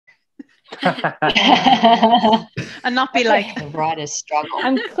And not be like the writer's struggle.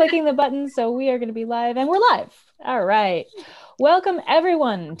 I'm clicking the button, so we are going to be live, and we're live. All right. Welcome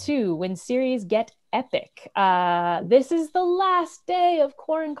everyone to When Series Get Epic. This is the last day of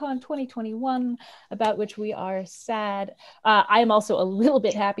QuaranCon 2021, about which we are sad. I am also a little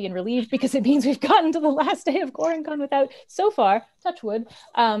bit happy and relieved because it means we've gotten to the last day of QuaranCon without, so far, touch wood,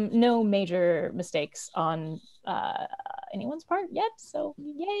 no major mistakes on anyone's part yet, so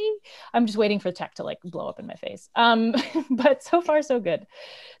yay. I'm just waiting for tech to like blow up in my face. But so far so good.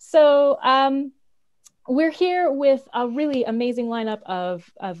 So we're here with a really amazing lineup of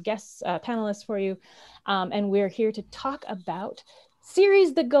guests, panelists for you, and we're here to talk about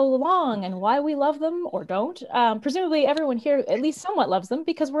series that go long and why we love them or don't. Presumably everyone here at least somewhat loves them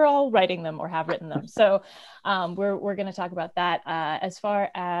because we're all writing them or have written them. So we're going to talk about that. As far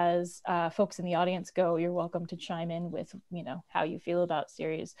as folks in the audience go, you're welcome to chime in with, you know, how you feel about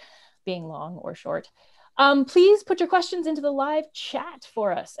series being long or short. Please put your questions into the live chat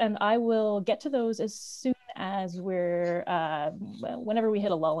for us, and I will get to those as soon as we're, whenever we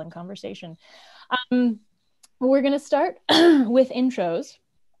hit a lull in conversation. We're going to start with intros.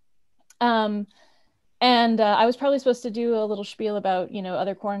 And I was probably supposed to do a little spiel about, you know,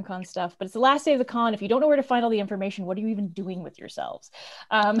 other QuaranCon stuff, but it's the last day of the con. If you don't know where to find all the information, what are you even doing with yourselves?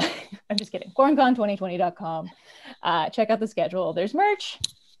 I'm just kidding. QuaranCon2020.com. Check out the schedule. There's merch,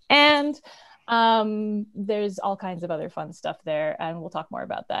 and there's all kinds of other fun stuff there, and we'll talk more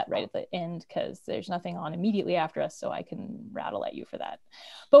about that right at the end because there's nothing on immediately after us, so I can rattle at you for that.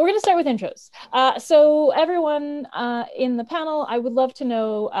 But we're going to start with intros. So everyone in the panel, I would love to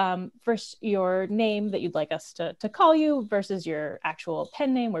know first your name that you'd like us to call you versus your actual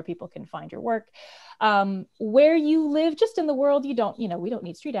pen name where people can find your work. Where you live just in the world. You don't, you know, we don't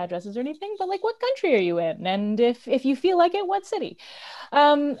need street addresses or anything, but like what country are you in? And if you feel like it, what city?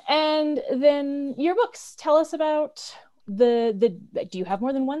 And then your books. Tell us about do you have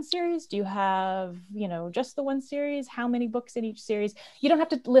more than one series? Do you have, you know, just the one series? How many books in each series? You don't have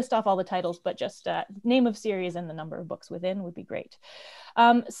to list off all the titles, but just name of series and the number of books within would be great.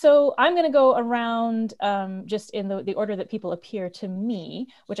 So I'm going to go around just in the order that people appear to me,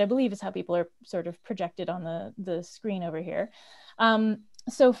 which I believe is how people are sort of projected on the screen over here.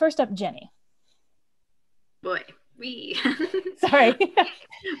 So first up, Jenny. Boy, we. Sorry.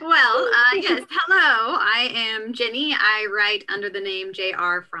 Well, yes, hello, I am Jenny. I write under the name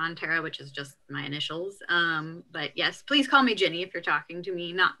J.R. Frontera, which is just my initials. But yes, please call me Jenny if you're talking to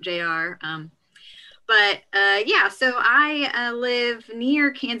me, not J.R. Yeah, so I live near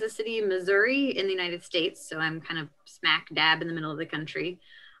Kansas City, Missouri in the United States. So I'm kind of smack dab in the middle of the country.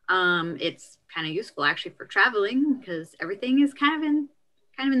 It's kind of useful actually for traveling because everything is kind of in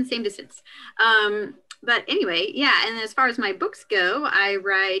the same distance. But anyway, yeah, and as far as my books go, I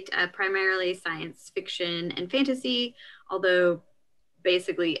write primarily science fiction and fantasy, although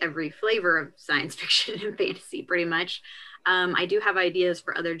basically every flavor of science fiction and fantasy pretty much. I do have ideas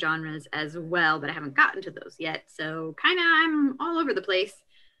for other genres as well, but I haven't gotten to those yet. So kind of I'm all over the place.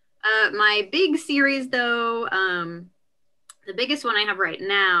 My big series though, the biggest one I have right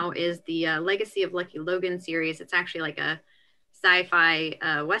now is the Legacy of Lucky Logan series. It's actually like a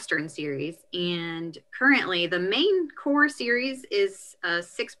sci-fi Western series. And currently the main core series is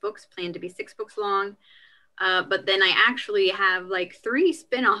 6 books, planned to be 6 books long. But then I actually have like 3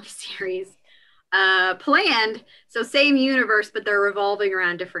 spin-off series planned. So same universe, but they're revolving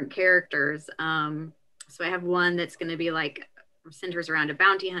around different characters. So I have one that's going to be like centers around a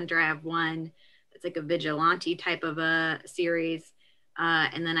bounty hunter. I have one that's like a vigilante type of a series.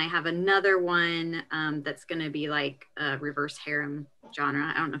 And then I have another one that's going to be like a reverse harem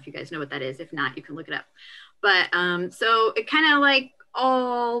genre. I don't know if you guys know what that is. If not, you can look it up. But so it kind of like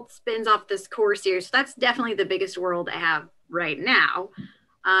all spins off this core series. So that's definitely the biggest world I have right now.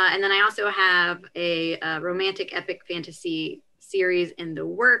 And then I also have a romantic epic fantasy series in the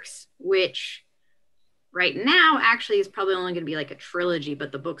works, which right now actually is probably only going to be like a trilogy,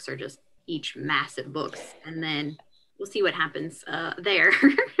 but the books are just each massive books. And then we'll see what happens there.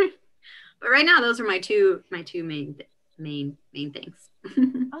 But right now, those are my two main things.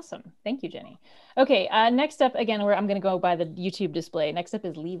 Awesome. Thank you, Jenny. Okay, next up, again, I'm going to go by the YouTube display. Next up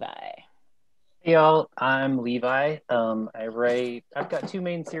is Levi. Hey y'all, I'm Levi. I've got 2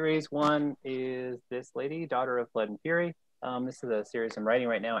 main series. One is This Lady, Daughter of Blood and Fury. This is a series I'm writing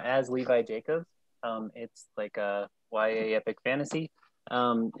right now as Levi Jacobs. It's like a YA epic fantasy.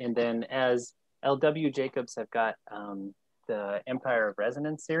 And then as LW Jacobs, I've got the Empire of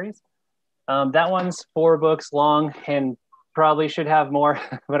Resonance series. That one's 4 books long and probably should have more,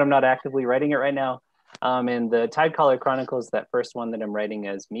 but I'm not actively writing it right now. And the Tidecaller Chronicles, that first one that I'm writing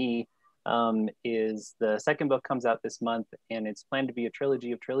as me, is the second book comes out this month, and it's planned to be a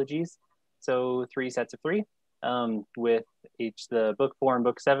trilogy of trilogies. So 3 sets of 3, with each the book 4 and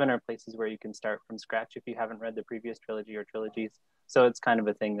book 7 are places where you can start from scratch if you haven't read the previous trilogy or trilogies. So it's kind of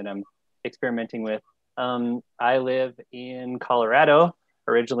a thing that I'm experimenting with. I live in Colorado,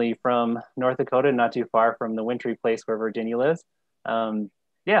 originally from North Dakota, not too far from the wintry place where Virginia lives.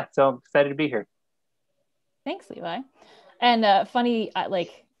 Yeah, so I'm excited to be here. Thanks, Levi. And funny,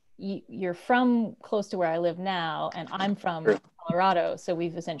 you're from close to where I live now, and I'm from Colorado, so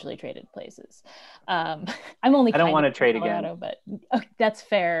we've essentially traded places. I'm only. I don't want to trade Colorado, again, but that's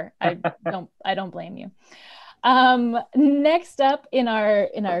fair. I don't blame you. Next up in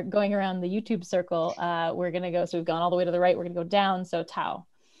our going around the YouTube circle, we're gonna go. So we've gone all the way to the right. We're gonna go down. So Tao.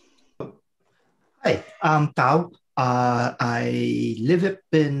 Hi, I'm Tao. I live up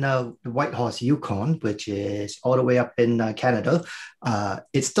in the Whitehorse, Yukon, which is all the way up in Canada.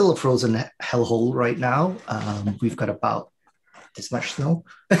 It's still a frozen hellhole right now. We've got about this much snow.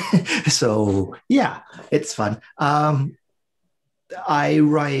 So yeah, it's fun. I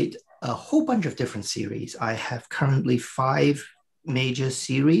write a whole bunch of different series. I have currently 5 major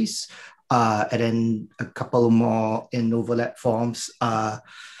series, and then a couple more in novelette forms,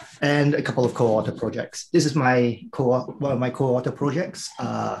 and a couple of co-author projects. This is one of my co-author projects.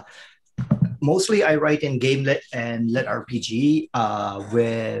 Mostly I write in game lit and lit RPG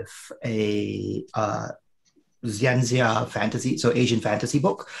with a Xianxia fantasy, so Asian fantasy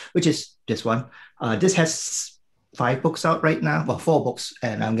book, which is this one. This has 5 books out right now, well, 4 books,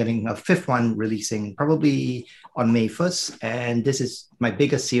 and I'm getting a 5th one releasing probably on May 1st. And this is my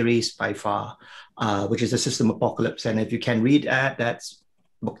biggest series by far, which is the System Apocalypse. And if you can read that, that's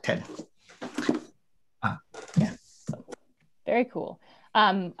book 10. Yeah. Very cool.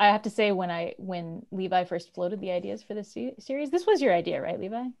 I have to say, when Levi first floated the ideas for this series, this was your idea, right,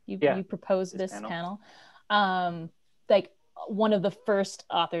 Levi? You proposed this panel. Like, one of the first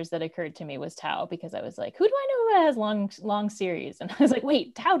authors that occurred to me was Tao, because I was like, who do I know who has long series? And I was like,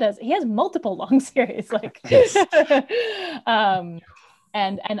 wait, Tao he has multiple long series. Like, yes. And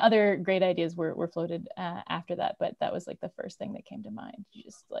other great ideas were floated after that, but that was like the first thing that came to mind.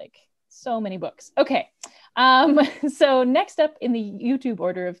 Just like so many books. Okay, so next up in the YouTube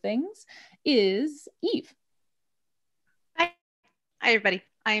order of things is Eve. Hi everybody.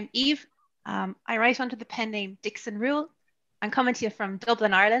 I'm Eve. I write under the pen name Dixon Reuel. I'm coming to you from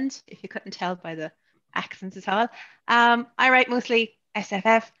Dublin, Ireland, if you couldn't tell by the accents at all. I write mostly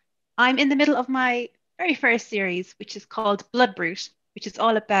SFF. I'm in the middle of my very first series, which is called Blood Brute, which is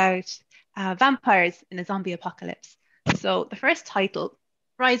all about vampires in a zombie apocalypse. So the first title,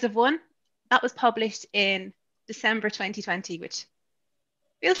 Rise of One, that was published in December 2020, which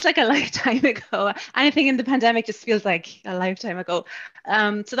feels like a lifetime ago. Anything in the pandemic just feels like a lifetime ago.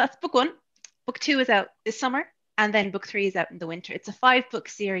 So that's book 1. Book 2 is out this summer, and then book 3 is out in the winter. It's a 5-book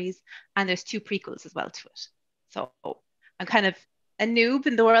series, and there's 2 prequels as well to it. So I'm kind of a noob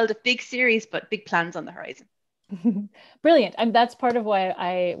in the world of big series, but big plans on the horizon. Brilliant. And that's part of why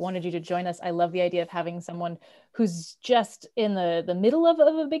I wanted you to join us. I love the idea of having someone who's just in the middle of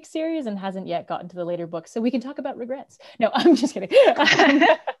a big series and hasn't yet gotten to the later books, so we can talk about regrets. No, I'm just kidding.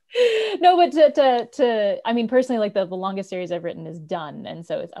 No, but to I mean, personally, like the longest series I've written is done, and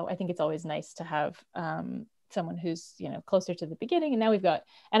so I think it's always nice to have someone who's closer to the beginning. And now we've got,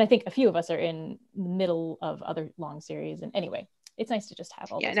 and I think a few of us are in the middle of other long series. And anyway, it's nice to just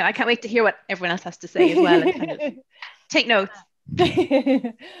have all. Yeah, no, I can't wait to hear what everyone else has to say as well, and kind of take notes.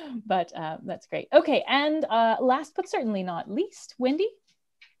 But that's great. Okay, and last but certainly not least, Wendy.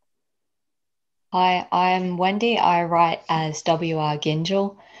 Hi, I'm Wendy. I write as W.R.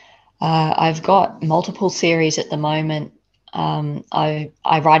 Gingell. I've got multiple series at the moment. I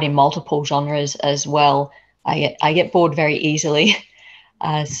write in multiple genres as well. I get bored very easily.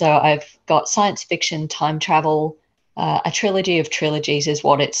 So I've got science fiction, time travel. A trilogy of trilogies is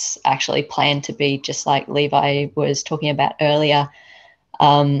what it's actually planned to be, just like Levi was talking about earlier.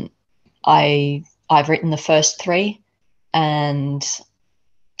 I've written the first 3, and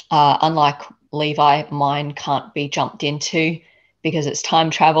unlike Levi, mine can't be jumped into because it's time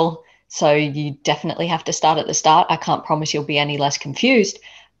travel. So you definitely have to start at the start. I can't promise you'll be any less confused,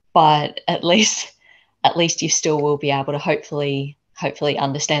 but at least you still will be able to hopefully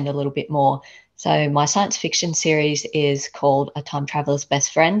understand a little bit more. So my science fiction series is called A Time Traveler's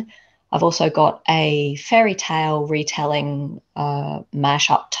Best Friend. I've also got a fairy tale retelling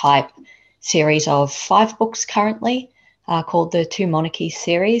mashup type series of 5 books currently called the Two Monarchies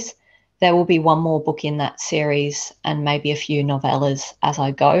series. There will be one more book in that series and maybe a few novellas as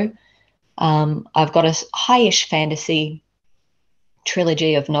I go. I've got a high-ish fantasy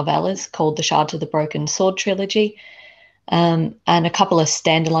trilogy of novellas called the Shards of the Broken Sword trilogy, and a couple of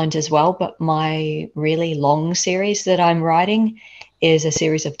standalones as well. But my really long series that I'm writing is a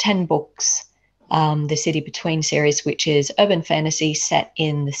series of 10 books, the City Between series, which is urban fantasy set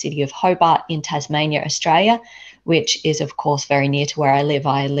in the city of Hobart in Tasmania, Australia, which is, of course, very near to where I live.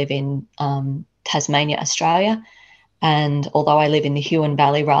 I live in Tasmania, Australia. And although I live in the Huon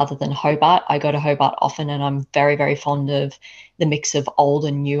Valley rather than Hobart, I go to Hobart often, and I'm very, very fond of the mix of old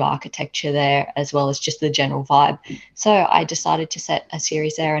and new architecture there, as well as just the general vibe. So I decided to set a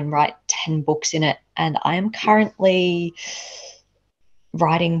series there and write 10 books in it. And I am currently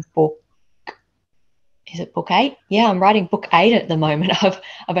writing book 8? Yeah, I'm writing book 8 at the moment. I've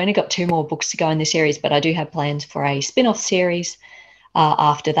only got 2 more books to go in the series, but I do have plans for a spin-off series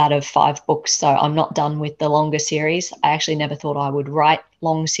after that of 5 books. So I'm not done with the longer series. I actually never thought I would write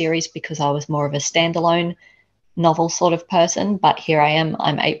long series because I was more of a standalone novel sort of person, but here I am.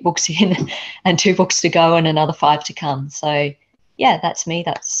 I'm 8 books in and 2 books to go and another 5 to come. So yeah, that's me.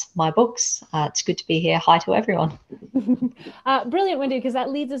 That's my books. It's good to be here. Hi to everyone. Brilliant, Wendy, because that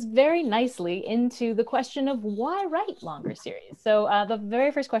leads us very nicely into the question of why write longer series. So the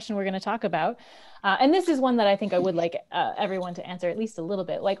very first question we're going to talk about, and this is one that I think I would like everyone to answer at least a little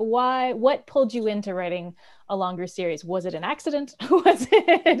bit, like what pulled you into writing a longer series? Was it an accident? Was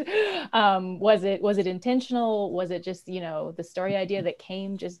it intentional? Was it just, the story idea that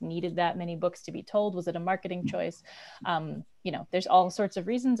came just needed that many books to be told? Was it a marketing choice? There's all sorts of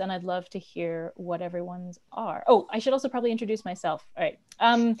reasons, and I'd love to hear what everyone's are. Oh, I should also probably introduce myself. All right.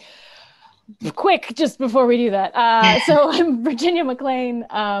 Quick, just before we do that. So I'm Virginia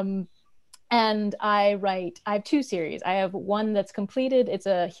McClain, and I have 2 series. I have one that's completed. It's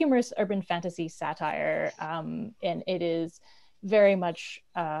a humorous urban fantasy satire, and it is very much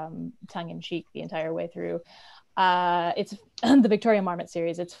tongue-in-cheek the entire way through. It's the Victoria Marmot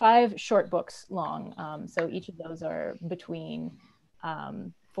series. It's 5 short books long. So each of those are between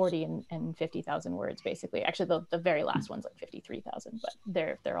 40 and 50,000 words, basically. Actually, the very last one's like 53,000,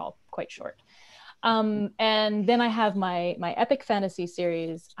 but they're all quite short. And then I have my epic fantasy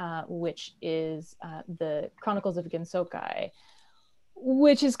series, which is the Chronicles of Gensokai,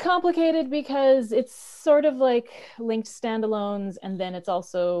 which is complicated because it's sort of like linked standalones, and then it's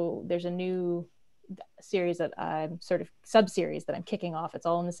also, there's a new series that I'm sort of sub-series that I'm kicking off. It's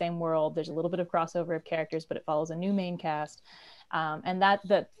all in the same world. There's a little bit of crossover of characters, but it follows a new main cast. And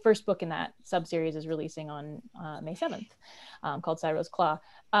the first book in that sub-series is releasing on May 7th, called Cyro's Claw.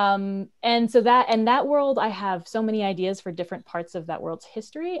 And so that world, I have so many ideas for different parts of that world's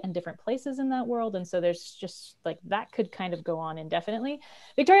history and different places in that world. And so there's just like, that could kind of go on indefinitely.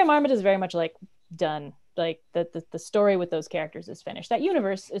 Victoria Marmot is very much like done. Like the story with those characters is finished. That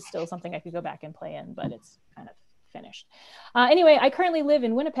universe is still something I could go back and play in, but it's kind of finished. Anyway, I currently live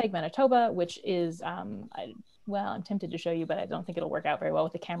in Winnipeg, Manitoba, which is, I'm tempted to show you, but I don't think it'll work out very well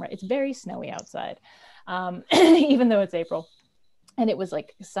with the camera. It's very snowy outside, even though it's April. And it was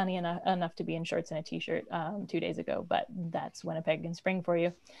like sunny enough to be in shorts and a t-shirt 2 days ago, but that's Winnipeg in spring for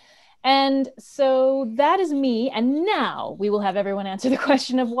you. And so that is me. And now we will have everyone answer the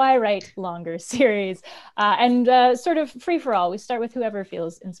question of why write longer series, and sort of free for all. We start with whoever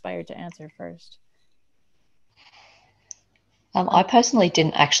feels inspired to answer first. I personally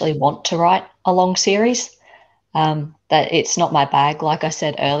didn't actually want to write a long series. That it's not my bag. Like I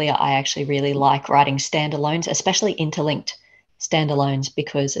said earlier, I actually really like writing standalones, especially interlinked standalones,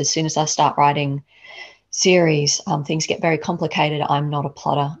 because as soon as I start writing series, things get very complicated. I'm not a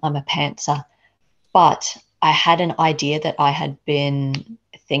plotter, I'm a pantser. But I had an idea that I had been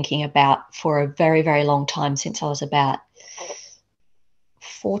thinking about for a very, very long time, since I was about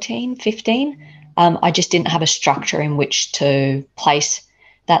 14, 15. I just didn't have a structure in which to place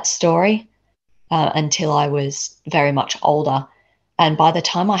that story until I was very much older. And by the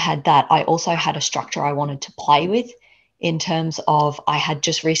time I had that, I also had a structure I wanted to play with, in terms of I had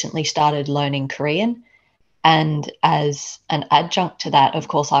just recently started learning Korean. And as an adjunct to that, of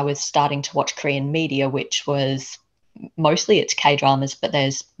course, I was starting to watch Korean media, which was mostly it's K-dramas, but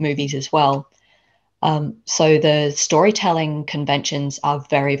there's movies as well. So the storytelling conventions are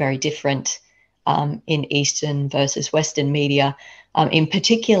very, very different in Eastern versus Western media. In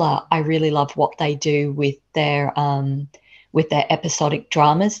particular, I really love what they do with their episodic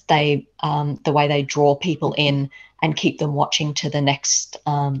dramas. They the way they draw people in and keep them watching to the next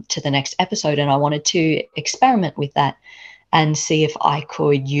episode. And I wanted to experiment with that and see if I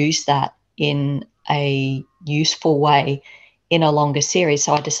could use that in a useful way in a longer series.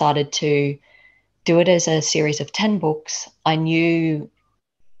 So I decided to do it as a series of 10 books. I knew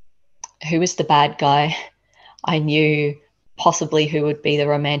who was the bad guy. I knew possibly who would be the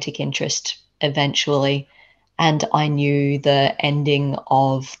romantic interest eventually, and I knew the ending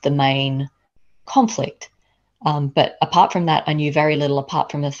of the main conflict. But apart from that, I knew very little,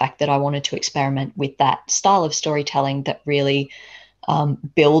 apart from the fact that I wanted to experiment with that style of storytelling that really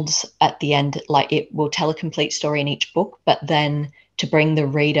builds at the end. Like, it will tell a complete story in each book, but then to bring the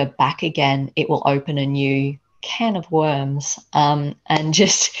reader back again, it will open a new can of worms, and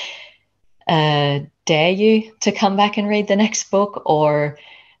just dare you to come back and read the next book, or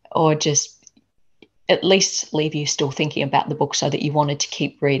just at least leave you still thinking about the book so that you wanted to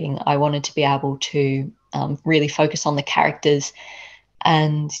keep reading. I wanted to be able to really focus on the characters.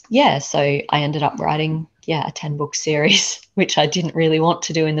 And yeah, so I ended up writing, a 10-book series, which I didn't really want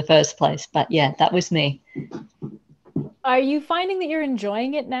to do in the first place. But yeah, that was me. Are you finding that you're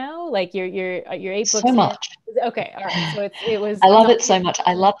enjoying it now? Like you're 8 books So in? much. Okay, all right. So it was. I love it so much.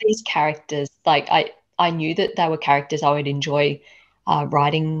 I love these characters. Like, I knew that they were characters I would enjoy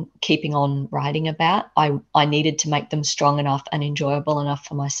keeping on writing about. I needed to make them strong enough and enjoyable enough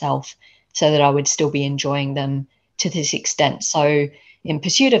for myself so that I would still be enjoying them to this extent. So in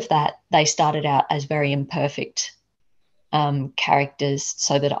pursuit of that, they started out as very imperfect characters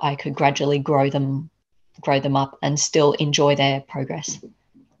so that I could gradually grow them up and still enjoy their progress.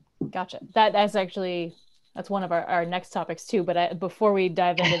 Gotcha. That's one of our next topics too. But before we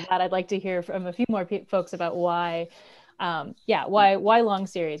dive into that, I'd like to hear from a few more folks about why long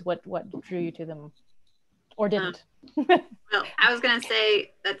series? What drew you to them, or didn't? Well, I was gonna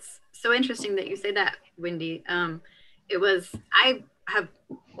say that's so interesting that you say that, Wendy. I have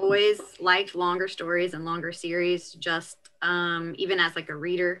always liked longer stories and longer series. Just even as like a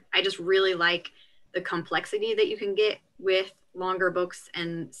reader, I just really like the complexity that you can get with longer books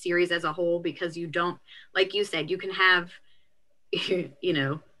and series as a whole, because you don't, like you said, you can have really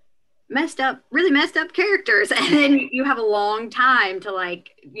messed up characters, and then you have a long time to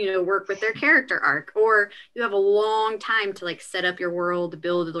work with their character arc, or you have a long time to set up your world,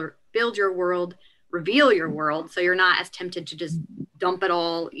 build your world, reveal your world, so you're not as tempted to just dump it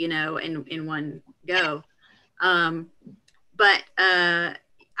all in one go. But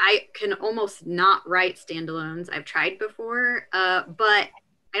I can almost not write standalones. I've tried before, but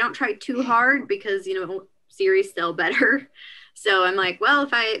I don't try too hard because series sell better. So I'm like, well,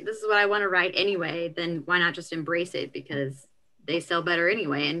 this is what I want to write anyway, then why not just embrace it, because they sell better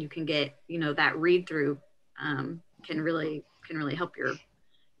anyway, and you can get, that read through can really help your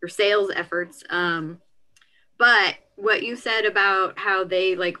sales efforts. But what you said about how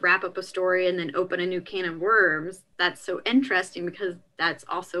they wrap up a story and then open a new can of worms, that's so interesting, because that's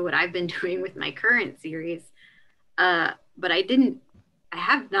also what I've been doing with my current series. But I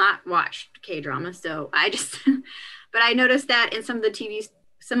have not watched K-drama, so I just but I noticed that in some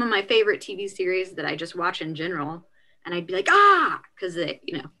of my favorite TV series that I just watch in general, and I'd be like, because they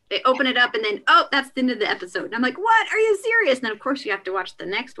open it up and then, that's the end of the episode. And I'm like, what? Are you serious? And then of course you have to watch the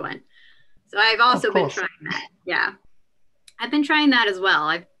next one. So I've also been trying that. Yeah. I've been trying that as well.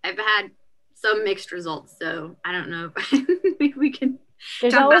 I've had some mixed results, so I don't know if maybe we can.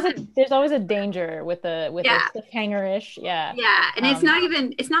 There's always a danger with a cliffhanger-ish. Yeah. Yeah. And it's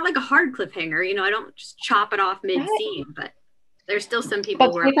not like a hard cliffhanger, I don't just chop it off mid-scene, but there's still some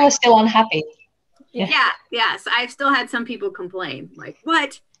people But people are still unhappy. Yeah. Yeah. So I've still had some people complain, like,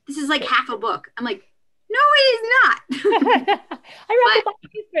 what? This is like half a book. I'm like, no, it is not. I read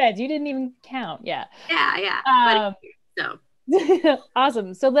the threads. You didn't even count. Yeah. Yeah.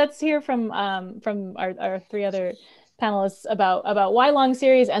 Awesome. So let's hear from our 3 other panelists about why long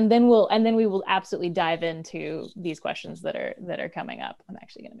series, and then we will absolutely dive into these questions that are coming up. I'm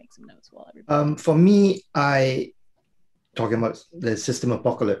actually going to make some notes while everybody. For me, talking about the System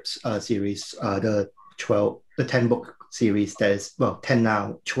Apocalypse series, the 10-book series. There's 10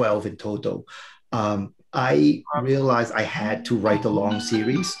 now, 12 in total. I realized I had to write a long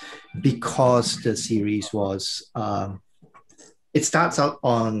series because the series was it starts out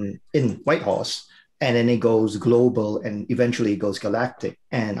in Whitehorse, and then it goes global, and eventually it goes galactic.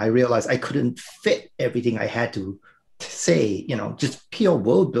 And I realized I couldn't fit everything I had to say, just pure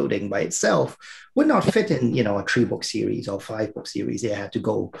world building by itself would not fit in, a 3-book series or 5-book series. It had to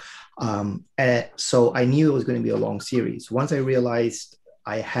go. So I knew it was going to be a long series. Once I realized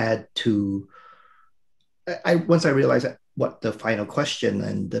what the final question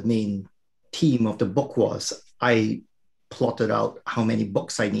and the main theme of the book was, I plotted out how many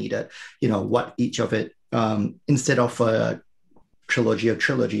books I needed, what each of it, instead of a trilogy of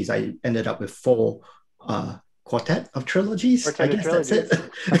trilogies, I ended up with 4 quartet of trilogies. I guess that's it.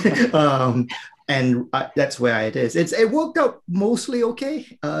 and that's where it is. It worked out mostly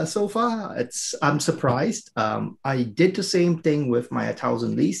okay so far. I'm surprised. I did the same thing with my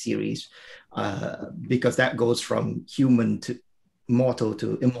 1,000 Lee series because that goes from human to mortal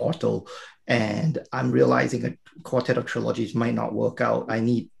to immortal, and I'm realizing a quartet of trilogies might not work out. I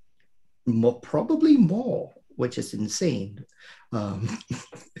need probably more, which is insane.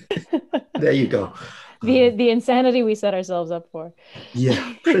 There you go. The insanity we set ourselves up for.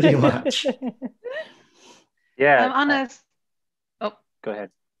 Yeah, pretty much. Yeah. Go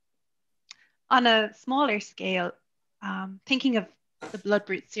ahead. On a smaller scale, thinking of the Blood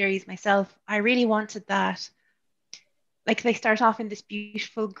Brute series myself, I really wanted that. Like they start off in this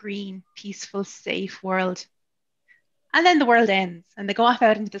beautiful, green, peaceful, safe world. And then the world ends and they go off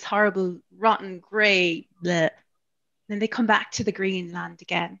out into this horrible, rotten, grey, bleh. Then they come back to the green land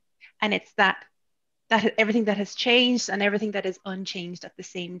again. And it's that everything that has changed and everything that is unchanged at the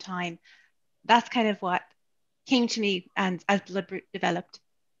same time. That's kind of what came to me and as Blood Brute developed.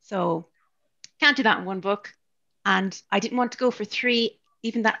 So can't do that in one book. And I didn't want to go for 3.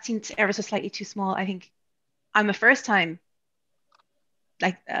 Even that seemed ever so slightly too small. I think I'm a first time,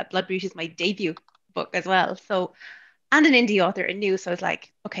 like Blood Brute is my debut book as well. So, and an indie author and new. So I was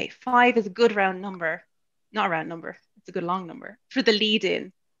like, okay, 5 is a good round number, not a round number. It's a good long number for the lead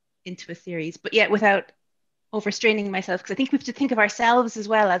in into a series, but yet without overstraining myself. Because I think we have to think of ourselves as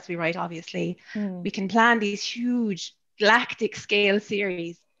well as we write, obviously. We can plan these huge galactic scale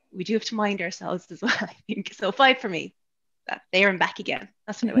series. We do have to mind ourselves as well, I think. So 5 for me. That there and back again.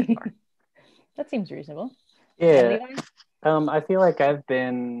 That's what I went for. That seems reasonable. Yeah. I feel like I've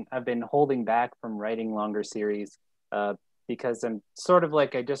been holding back from writing longer series because I'm sort of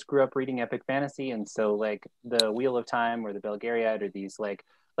like I just grew up reading epic fantasy, and so like the Wheel of Time or the Belgariad or these like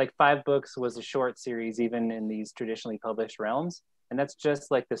 5 books was a short series even in these traditionally published realms, and that's just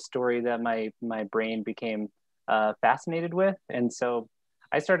like the story that my brain became fascinated with. And so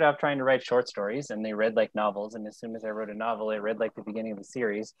I started off trying to write short stories, and they read like novels, and as soon as I wrote a novel, it read like the beginning of the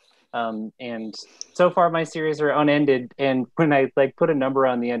series. And so far my series are unended, and when I like put a number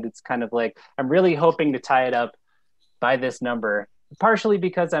on the end, it's kind of like I'm really hoping to tie it up by this number, partially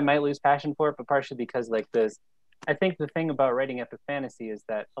because I might lose passion for it, but partially because like this, I think the thing about writing epic fantasy is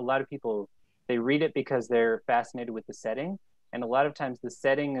that a lot of people, they read it because they're fascinated with the setting, and a lot of times the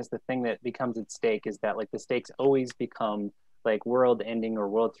setting is the thing that becomes at stake. Is that like the stakes always become like world ending or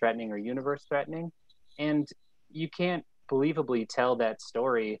world threatening or universe threatening, and you can't believably tell that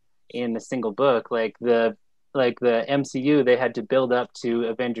story in a single book. Like the MCU, they had to build up to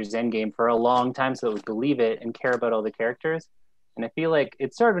Avengers Endgame for a long time so that we believe it and care about all the characters. And I feel like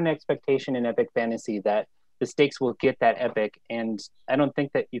it's sort of an expectation in epic fantasy that the stakes will get that epic, and I don't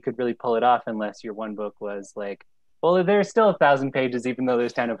think that you could really pull it off unless your one book was like, well, there's still 1,000 pages, even though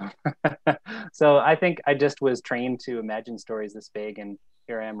there's 10 of them. So I think I just was trained to imagine stories this big, and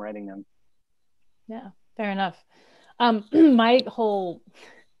here I am writing them. Yeah, fair enough.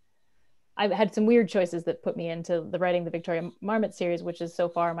 I've had some weird choices that put me into the writing the Victoria Marmot series, which is so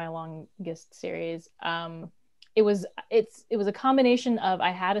far my longest series. It was a combination of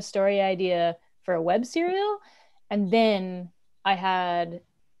I had a story idea for a web serial, and then I had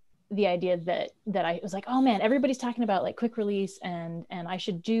the idea that I was like, oh man, everybody's talking about like quick release, and I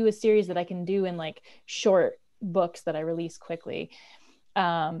should do a series that I can do in like short books that I release quickly.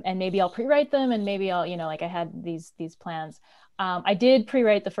 And maybe I'll pre-write them, and maybe I'll, like I had these plans. I did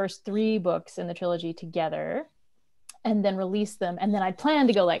pre-write the first 3 books in the trilogy together and then release them. And then I'd planned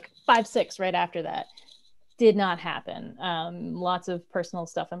to go like 5, 6 right after that. Did not happen. Lots of personal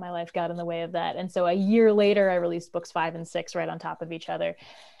stuff in my life got in the way of that. And so a year later, I released books 5 and 6 right on top of each other.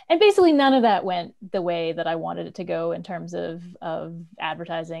 And basically none of that went the way that I wanted it to go in terms of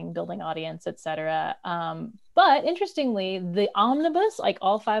advertising, building audience, etc. But interestingly, the omnibus, like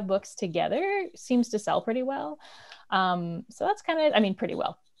all 5 books together, seems to sell pretty well. So that's kind of, pretty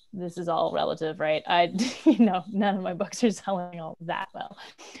well. This is all relative, right? None of my books are selling all that well,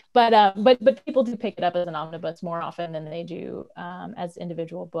 but people do pick it up as an omnibus more often than they do as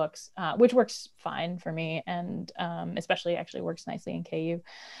individual books, which works fine for me, and especially actually works nicely in KU.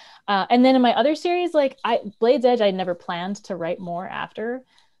 And then in my other series, like Blade's Edge, I never planned to write more after.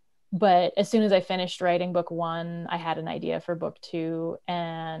 But as soon as I finished writing book 1, I had an idea for book 2.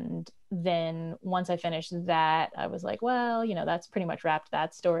 And then once I finished that, I was like, well, that's pretty much wrapped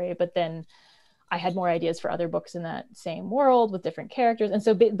that story. But then I had more ideas for other books in that same world with different characters. And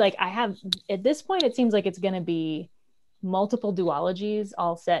so like I have, at this point, it seems like it's going to be multiple duologies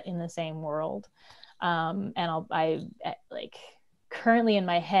all set in the same world. And I like currently in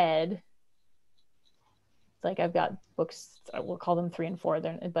my head, like I've got books, we'll call them 3 and 4,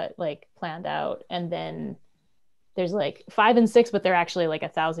 but like planned out, and then there's like 5 and 6, but they're actually like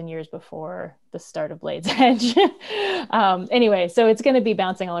 1,000 years before the start of Blade's Edge. Anyway, so it's going to be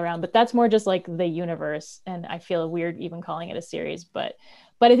bouncing all around, but that's more just like the universe. And I feel weird even calling it a series, but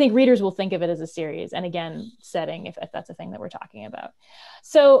I think readers will think of it as a series. And again, setting, if that's a thing that we're talking about.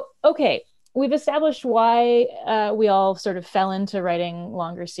 So, okay, we've established why we all sort of fell into writing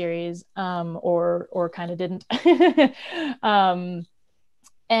longer series, or kind of didn't.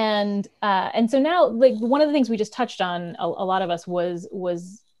 And so now, like, one of the things we just touched on, a lot of us,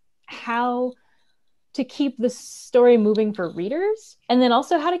 was how to keep the story moving for readers, and then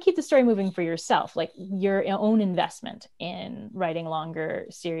also how to keep the story moving for yourself, like your own investment in writing longer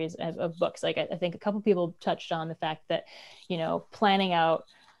series of books. Like I think a couple people touched on the fact that, planning out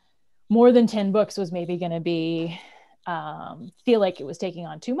more than 10 books was maybe going to be feel like it was taking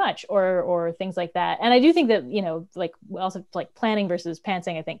on too much, or things like that. And I do think that, like also like planning versus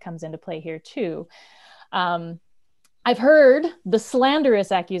pantsing, I think comes into play here too. I've heard the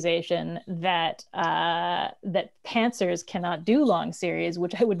slanderous accusation that that pantsers cannot do long series,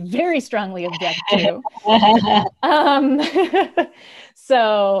 which I would very strongly object to.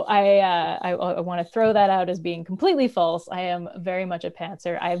 So I want to throw that out as being completely false. I am very much a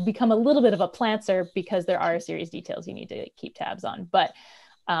pantser. I've become a little bit of a plantser because there are series details you need to keep tabs on. But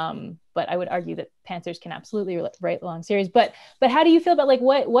I would argue that pantsers can absolutely write long series. But how do you feel about like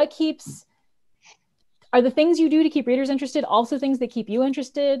what keeps? Are the things you do to keep readers interested also things that keep you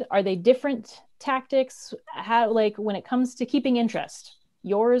interested? Are they different tactics? How, like, when it comes to keeping interest,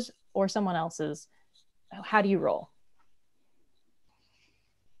 yours or someone else's, how do you roll?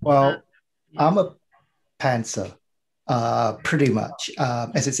 Well, I'm a pantser, pretty much.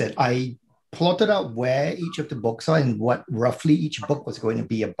 As I said, I plotted out where each of the books are and what roughly each book was going to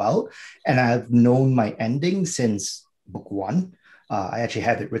be about. And I've known my ending since book 1. I actually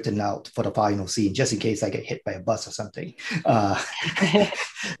have it written out for the final scene, just in case I get hit by a bus or something. But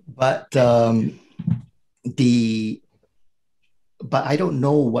I don't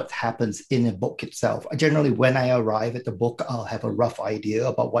know what happens in a book itself. Generally, when I arrive at the book, I'll have a rough idea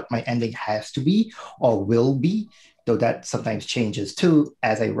about what my ending has to be or will be, though that sometimes changes too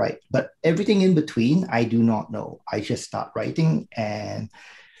as I write. But everything in between, I do not know. I just start writing, and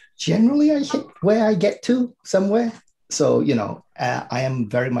generally I hit where I get to somewhere. So, I am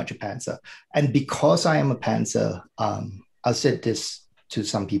very much a pantser. And because I am a pantser, I've said this to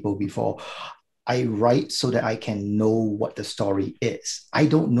some people before, I write so that I can know what the story is. I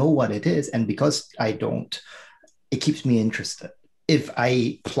don't know what it is. And because I don't, it keeps me interested. If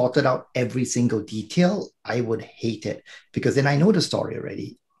I plotted out every single detail, I would hate it, because then I know the story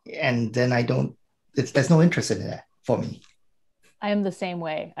already. And then there's no interest in it for me. I am the same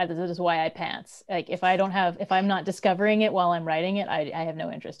way. This is why I pants. Like if I'm not discovering it while I'm writing it, I have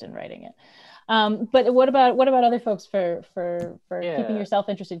no interest in writing it. But what about other folks for keeping yourself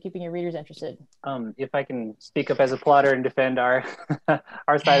interested, keeping your readers interested? If I can speak up as a plotter and defend our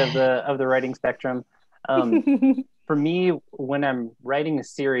our side of the writing spectrum. For me, when I'm writing a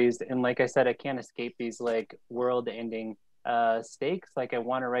series, and like I said, I can't escape these like world-ending stakes. Like I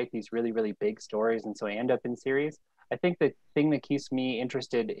want to write these really, really big stories, and so I end up in series. I think the thing that keeps me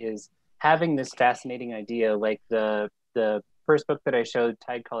interested is having this fascinating idea, like the first book that I showed,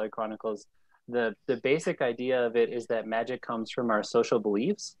 Tide Color Chronicles. The basic idea of it is that magic comes from our social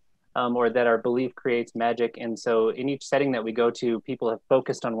beliefs, or that our belief creates magic. And so in each setting that we go to, people have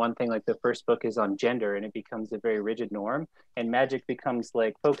focused on one thing. Like the first book is on gender, and it becomes a very rigid norm, and magic becomes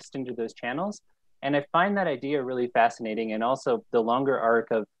like focused into those channels. And I find that idea really fascinating, and also the longer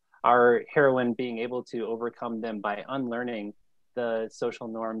arc of our heroine being able to overcome them by unlearning the social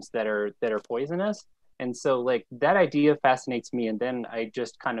norms that are poisonous. And so like that idea fascinates me. And then I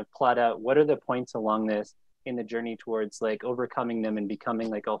just kind of plot out what are the points along this in the journey towards like overcoming them and becoming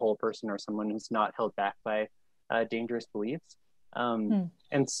like a whole person, or someone who's not held back by dangerous beliefs. And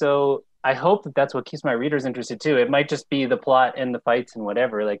so I hope that that's what keeps my readers interested too. It might just be the plot and the fights and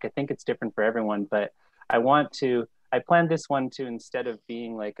whatever. Like I think it's different for everyone, but I planned this one to, instead of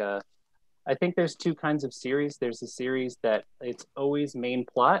being like I think there's two kinds of series. There's a series that it's always main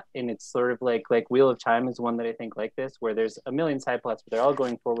plot, and it's sort of like Wheel of Time is one that I think like this, where there's a million side plots, but they're all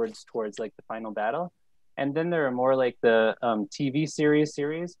going forwards towards like the final battle. And then there are more like the TV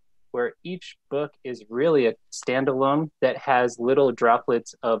series, where each book is really a standalone that has little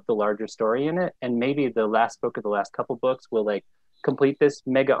droplets of the larger story in it. And maybe the last book of the last couple books will like complete this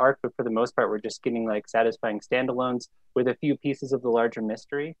mega arc, but for the most part, we're just getting like satisfying standalones with a few pieces of the larger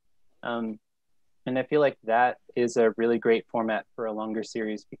mystery. And I feel like that is a really great format for a longer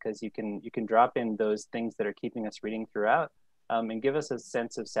series, because you can drop in those things that are keeping us reading throughout, and give us a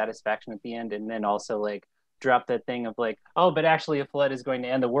sense of satisfaction at the end, and then also like drop that thing of like, oh, but actually a flood is going to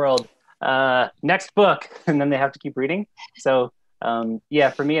end the world. Next book, and then they have to keep reading. So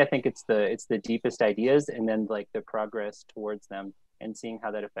yeah, for me, I think it's the deepest ideas, and then like the progress towards them, and seeing how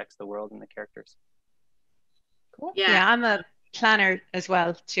that affects the world and the characters. Cool. Yeah, I'm a planner as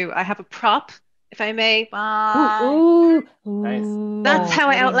well too. I have a prop, if I may. Ooh, Nice. That's how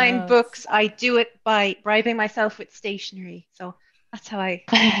I taking outline notes. books. I do it by bribing myself with stationery. So that's how I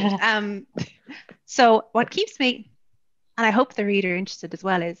do it. So what keeps me, and I hope the reader interested as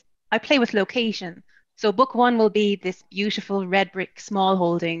well, is I play with location. So book one will be this beautiful red brick small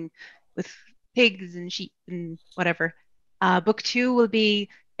holding with pigs and sheep and whatever. Book two will be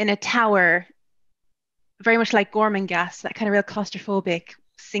in a tower, very much like Gormenghast, that kind of real claustrophobic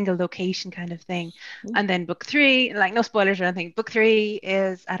single location kind of thing. And then book three, like no spoilers or anything, book three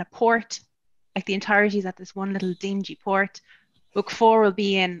is at a port, like the entirety is at this one little dingy port. Book four will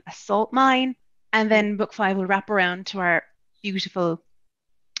be in a salt mine, and then book five will wrap around to our beautiful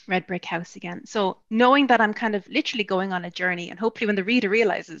red brick house again. So knowing that I'm kind of literally going on a journey, and hopefully when the reader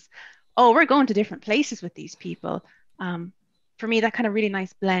realizes, oh, we're going to different places with these people, for me, that kind of really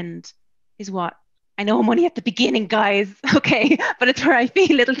nice blend is what I know. I'm only at the beginning, guys. Okay, but it's where I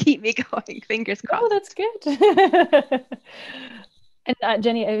feel it'll keep me going. Fingers crossed. Oh, that's good. And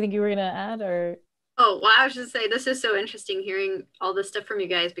Jenny, I think you were gonna add, or Oh, well, I was just saying, this is so interesting hearing all this stuff from you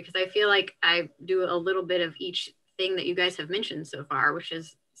guys, because I feel like I do a little bit of each thing that you guys have mentioned so far, which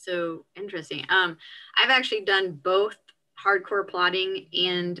is so interesting. I've actually done both hardcore plotting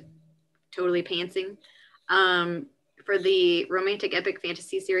and totally pantsing. For the romantic epic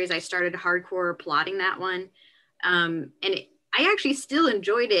fantasy series, I started hardcore plotting that one. I actually still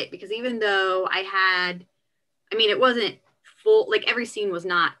enjoyed it, because even though it wasn't full, like every scene was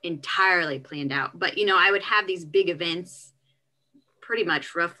not entirely planned out, but I would have these big events pretty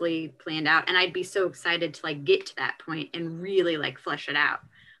much roughly planned out, and I'd be so excited to like get to that point and really like flesh it out.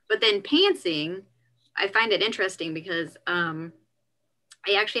 But then pantsing, I find it interesting because I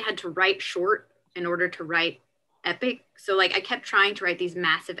actually had to write short in order to write epic. So like I kept trying to write these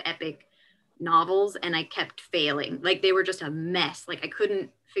massive epic novels, and I kept failing. Like they were just a mess. Like I couldn't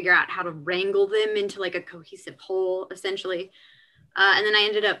figure out how to wrangle them into like a cohesive whole, essentially. And then I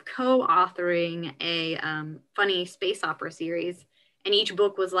ended up co-authoring a funny space opera series, and each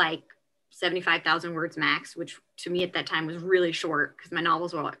book was like 75,000 words max, which to me at that time was really short, because my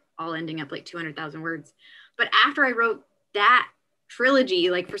novels were all ending up like 200,000 words. But after I wrote that trilogy,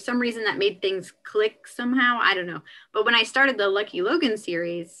 like for some reason that made things click somehow. I don't know. But when I started the Lucky Logan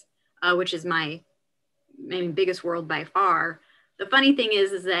series, which is my biggest world by far, the funny thing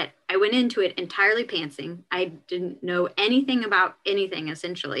is that I went into it entirely pantsing. I didn't know anything about anything,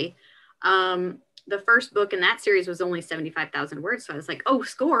 essentially. The first book in that series was only 75,000 words. So I was like, oh,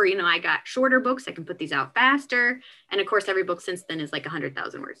 score, I got shorter books. I can put these out faster. And of course, every book since then is like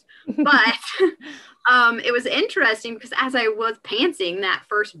 100,000 words. But it was interesting, because as I was pantsing that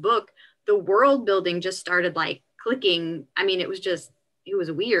first book, the world building just started like clicking. It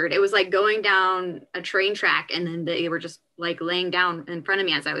was weird. It was like going down a train track, and then they were just like laying down in front of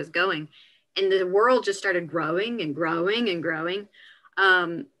me as I was going. And the world just started growing and growing and growing.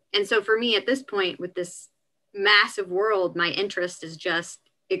 And so for me at this point, with this massive world, my interest is just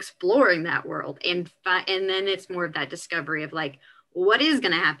exploring that world. And then it's more of that discovery of like, what is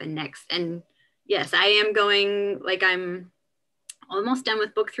going to happen next? And yes, I am going, like I'm almost done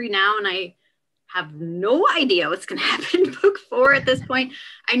with book 3 now, and I have no idea what's going to happen in book 4 at this point.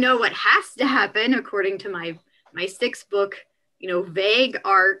 I know what has to happen according to my 6th book, vague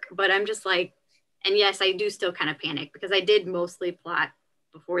arc, but I'm just like, and yes, I do still kind of panic, because I did mostly plot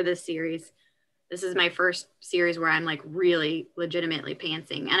before this series. This is my first series where I'm like really legitimately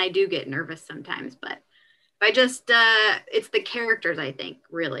pantsing, and I do get nervous sometimes, but I just, it's the characters, I think,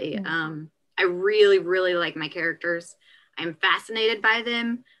 really. I really, really like my characters. I'm fascinated by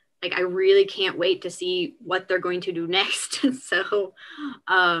them. Like, I really can't wait to see what they're going to do next. So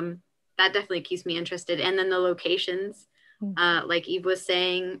that definitely keeps me interested. And then the locations, like Eve was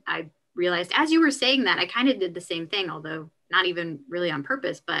saying, I realized as you were saying that, I kind of did the same thing, although not even really on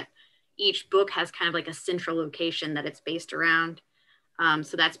purpose, but each book has kind of like a central location that it's based around.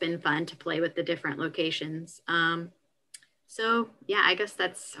 So that's been fun to play with the different locations. So yeah, I guess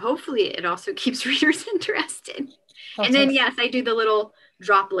that's, hopefully it also keeps readers interested. And then, yes, I do the little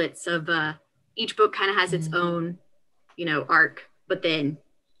droplets of each book kind of has its own, arc, but then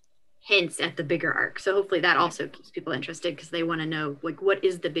hints at the bigger arc. So hopefully that also keeps people interested, because they want to know, like, what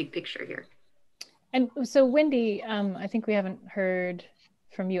is the big picture here? And so Wendy, I think we haven't heard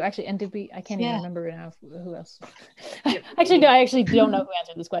from you actually. And did we? I can't even remember now who else. Actually, no, I actually don't know who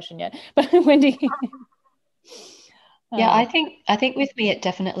answered this question yet. But Wendy. Yeah, I think with me it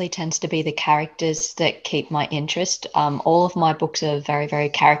definitely tends to be the characters that keep my interest. All of my books are very, very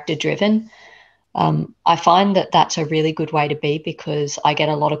character driven. I find that that's a really good way to be because I get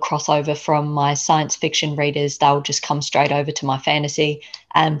a lot of crossover from my science fiction readers. They'll just come straight over to my fantasy,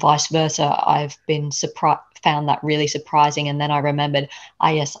 and vice versa. I've been found that really surprising, and then I remembered,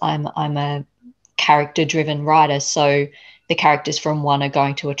 yes, I'm a character driven writer, so the characters from one are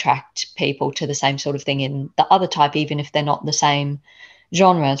going to attract people to the same sort of thing in the other type, even if they're not the same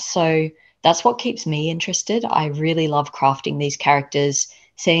genre. So that's what keeps me interested. I really love crafting these characters,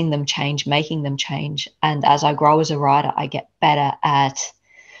 seeing them change, making them change. And as I grow as a writer, I get better at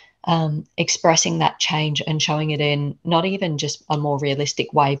expressing that change and showing it in not even just a more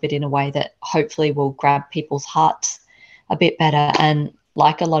realistic way, but in a way that hopefully will grab people's hearts a bit better. And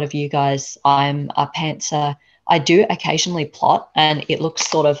like a lot of you guys, I'm a pantser. I do occasionally plot, and it looks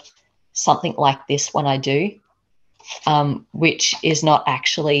sort of something like this when I do, which is not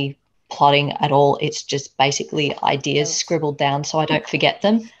actually plotting at all. It's just basically ideas scribbled down so I don't forget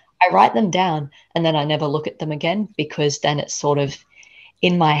them. I write them down and then I never look at them again because then it's sort of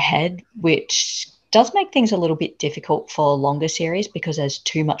in my head, which does make things a little bit difficult for longer series because there's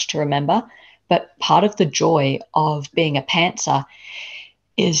too much to remember. But part of the joy of being a pantser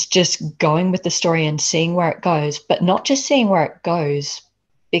is just going with the story and seeing where it goes, but not just seeing where it goes,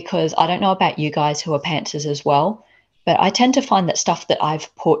 because I don't know about you guys who are pantsers as well, but I tend to find that stuff that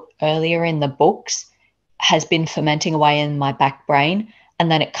I've put earlier in the books has been fermenting away in my back brain, and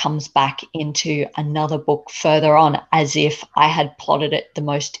then it comes back into another book further on as if I had plotted it the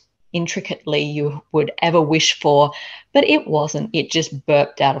most intricately you would ever wish for, but it wasn't. It just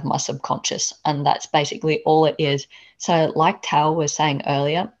burped out of my subconscious, and that's basically all it is. So like Tal was saying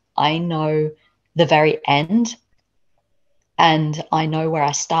earlier, I know the very end and I know where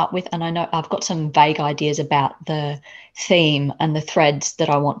I start with, and I know I've got some vague ideas about the theme and the threads that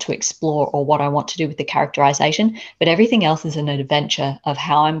I want to explore or what I want to do with the characterization, but everything else is an adventure of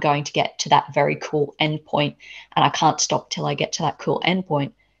how I'm going to get to that very cool endpoint, and I can't stop till I get to that cool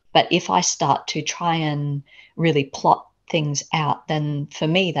endpoint. But if I start to try and really plot things out, then for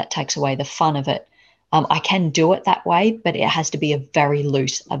me that takes away the fun of it. I can do it that way, but it has to be a very,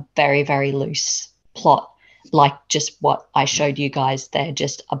 very loose plot, like just what I showed you guys. They're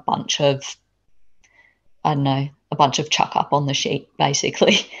just a bunch of, I don't know, a bunch of chuck up on the sheet,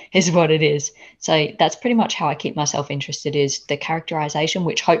 basically, is what it is. So that's pretty much how I keep myself interested, is the characterization,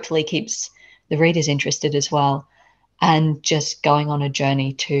 which hopefully keeps the readers interested as well, and just going on a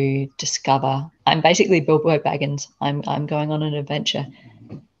journey to discover. I'm basically Bilbo Baggins. I'm going on an adventure.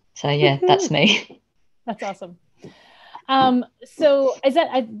 So yeah, that's me. That's awesome. So is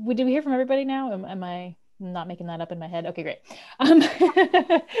that, did we hear from everybody now? Am I not making that up in my head? Okay, great.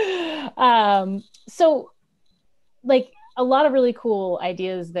 So like a lot of really cool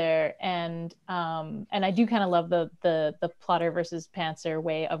ideas there, and I do kind of love the plotter versus pantser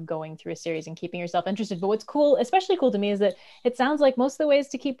way of going through a series and keeping yourself interested. But what's cool, especially cool to me, is that it sounds like most of the ways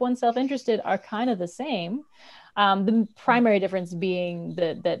to keep oneself interested are kind of the same. The primary difference being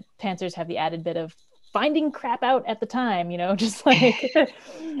that pantsers have the added bit of finding crap out at the time, just like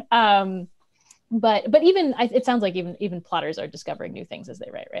but even it sounds like even plotters are discovering new things as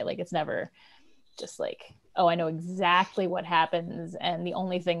they write, right? Like it's never just like, oh, I know exactly what happens and the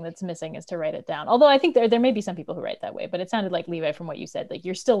only thing that's missing is to write it down. Although I think there may be some people who write that way, but it sounded like, Levi, from what you said, like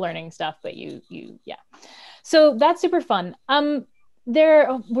you're still learning stuff, but you yeah. So that's super fun.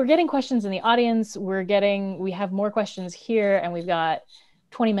 We're getting questions in the audience. We have more questions here, and we've got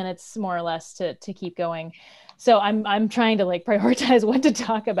 20 minutes more or less to keep going. So I'm trying to like prioritize what to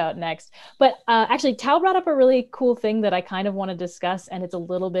talk about next. But actually, Tal brought up a really cool thing that I kind of want to discuss, and it's a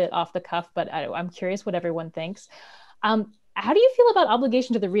little bit off the cuff, but I'm curious what everyone thinks. How do you feel about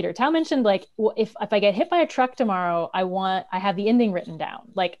obligation to the reader? Tal mentioned like, well, if I get hit by a truck tomorrow, I have the ending written down.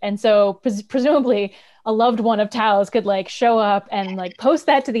 Like, and so presumably a loved one of Tal's could like show up and like post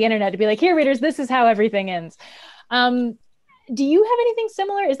that to the internet to be like, here, readers, this is how everything ends. Do you have anything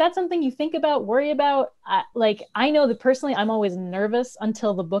similar? Is that something you think about, worry about? Like, I know that personally, I'm always nervous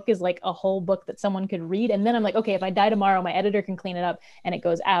until the book is like a whole book that someone could read. And then I'm like, okay, if I die tomorrow, my editor can clean it up and it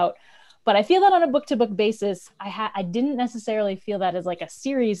goes out. But I feel that on a book-to-book basis. I didn't necessarily feel that as like a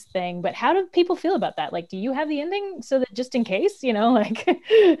series thing, but how do people feel about that? Like, do you have the ending so that just in case, like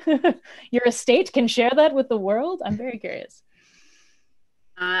your estate can share that with the world? I'm very curious.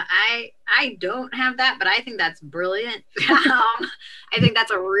 I don't have that, but I think that's brilliant. I think that's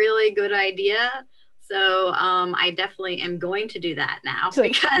a really good idea. So I definitely am going to do that now. So,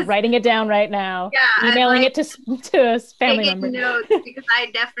 like, because writing it down right now. Yeah, emailing like, it to a family taking member. notes, because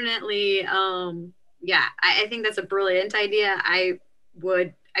I definitely I think that's a brilliant idea. I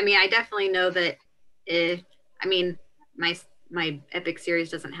definitely know that my epic series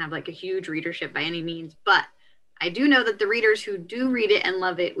doesn't have like a huge readership by any means, but I do know that the readers who do read it and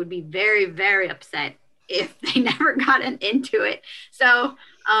love it would be very, very upset if they never got into it. So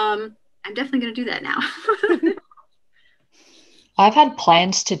I'm definitely going to do that now. I've had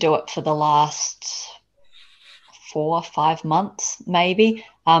plans to do it for the last 4 or 5 months, maybe.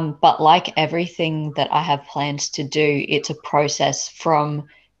 But like everything that I have plans to do, it's a process from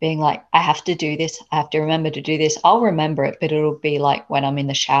being like, I have to do this. I have to remember to do this. I'll remember it, but it'll be like when I'm in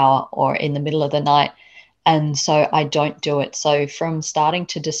the shower or in the middle of the night. And so I don't do it. So from starting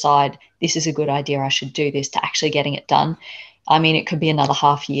to decide this is a good idea, I should do this, to actually getting it done, I mean, it could be another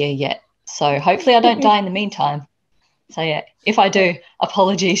half year yet. So hopefully I don't die in the meantime. So yeah, if I do,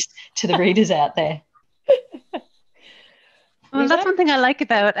 apologies to the readers out there. Well, that's one thing I like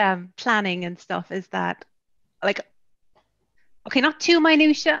about planning and stuff, is that, like, okay, not too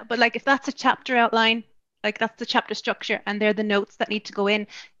minutia, but like if that's a chapter outline, like that's the chapter structure, and they're the notes that need to go in.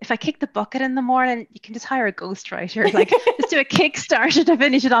 If I kick the bucket in the morning, you can just hire a ghostwriter, like just do a Kickstarter to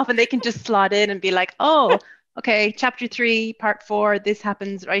finish it off, and they can just slot in and be like, oh, okay, chapter 3, part 4, this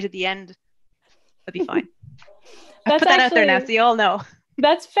happens right at the end. That'd be fine. I put that out there now, so you all know.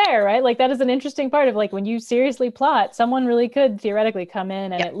 That's fair, right? Like, that is an interesting part of, like, when you seriously plot, someone really could theoretically come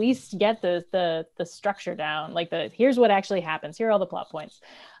in and at least get the structure down. Like, here's what actually happens. Here are all the plot points.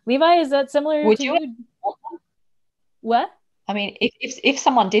 Levi, is that similar to you? What? I mean, if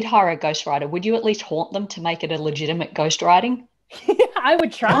someone did hire a ghostwriter, would you at least haunt them to make it a legitimate ghostwriting? I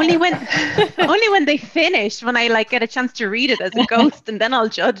would try. Only when they finish, when I like get a chance to read it as a ghost, and then I'll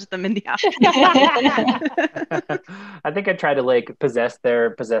judge them in the afternoon. I think I'd try to like possess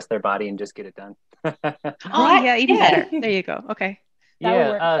their body and just get it done. Oh yeah, even better. There you go. Okay.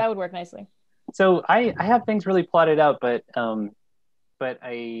 That would work nicely. So I have things really plotted out, but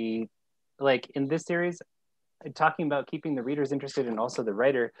I, like, in this series, talking about keeping the readers interested and also the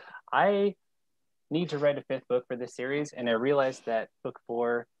writer, I need to write a 5th book for this series, and I realized that book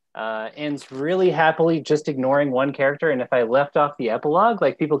 4 ends really happily, just ignoring one character, and if I left off the epilogue,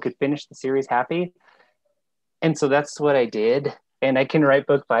 like, people could finish the series happy. And so that's what I did, and I can write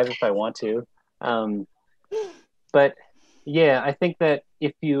book 5 if I want to. But yeah, I think that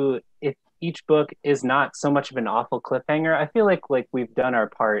if each book is not so much of an awful cliffhanger, I feel like we've done our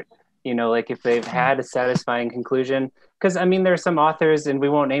part. You know, like, if they've had a satisfying conclusion, because I mean, there are some authors, and we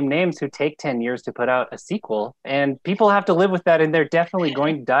won't name names, who take 10 years to put out a sequel, and people have to live with that, and they're definitely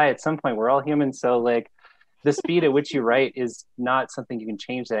going to die at some point. We're all human, so like, the speed at which you write is not something you can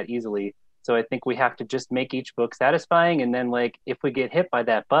change that easily. So I think we have to just make each book satisfying, and then, like, if we get hit by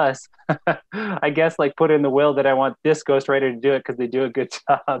that bus, I guess, like, put in the will that I want this ghostwriter to do it because they do a good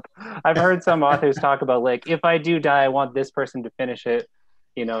job. I've heard some authors talk about, like, if I do die, I want this person to finish it.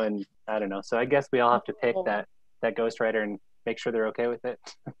 You know, and I don't know. So I guess we all have to pick that ghostwriter and make sure they're okay with it.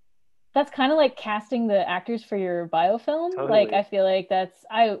 That's kind of like casting the actors for your biofilm. Totally. Like, I feel like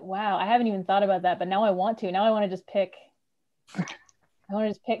I haven't even thought about that, but now I want to. Now I want to just pick.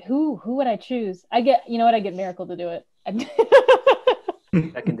 Who would I choose? I get Miracle to do it.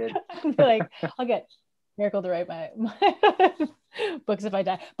 Second did. Like, I'll get Miracle to write my books if I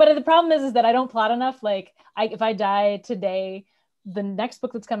die. But the problem is that I don't plot enough. Like, if I die today, the next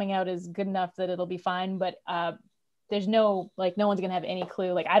book that's coming out is good enough that it'll be fine, but there's no one's gonna have any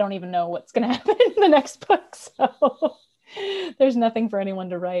clue. Like, I don't even know what's gonna happen in the next book, so there's nothing for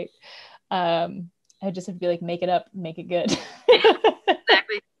anyone to write. I just have to be like, make it up, make it good.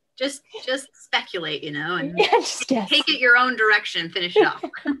 Exactly. Just speculate, you know, and take it your own direction, finish it off.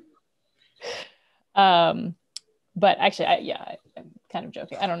 But actually, I'm kind of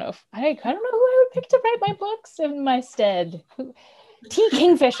joking. I don't know who I would pick to write my books in my stead. T.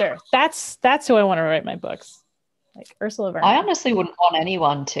 Kingfisher. That's who I want to write my books. Like Ursula Vernon. I honestly wouldn't want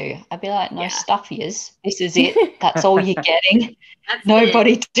anyone to. I'd be like, no, stuff yours. This is it. That's all you're getting.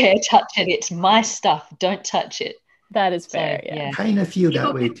 Nobody dare touch it. It's my stuff. Don't touch it. That is fair. So, yeah. Kind of feel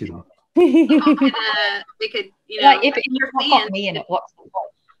that way too. They could, you know, like, if you're not me in it, what's the point?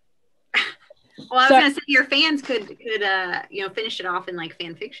 Well, I was going to say your fans could finish it off in like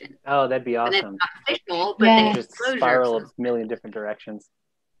fan fiction. Oh, that'd be awesome. And it's not official, but they just spiral a million different directions.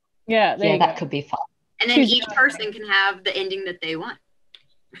 Yeah, that could be fun. And then each person can have the ending that they want.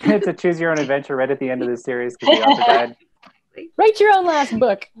 It's a choose your own adventure right at the end of the series because the author died. Write your own last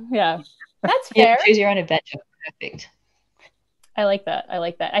book. Yeah, that's fair. Choose your own adventure. Perfect. I like that.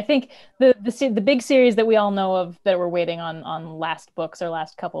 I think the big series that we all know of that we're waiting on last books or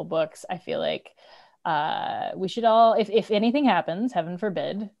last couple books, I feel like we should all, if anything happens, heaven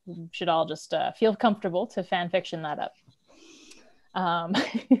forbid, we should all just feel comfortable to fan fiction that up.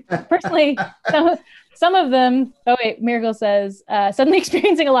 Personally, some of them. Oh wait, Miracle says suddenly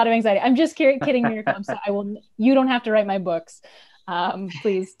experiencing a lot of anxiety. I'm just kidding, Miracle. You don't have to write my books.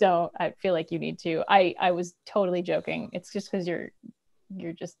 Please don't. I feel like you need to. I was totally joking. It's just because you're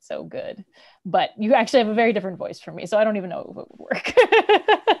just so good, but you actually have a very different voice from me, so I don't even know if it would work.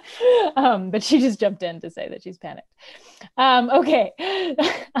 But she just jumped in to say that she's panicked. Okay.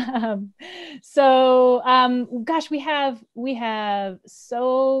 Gosh, we have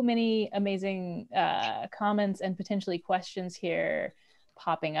so many amazing comments and potentially questions here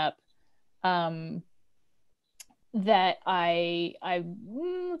popping up. That I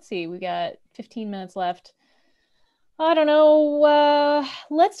let's see, we got 15 minutes left. I don't know.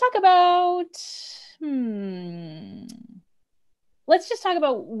 Let's talk about let's just talk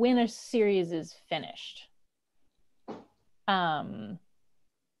about when a series is finished.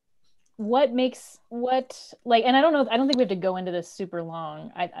 What makes and I don't know, I don't think we have to go into this super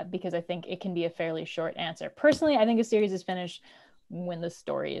long because I think it can be a fairly short answer. Personally, I think a series is finished when the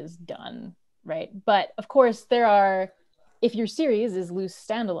story is done. Right. But of course, if your series is loose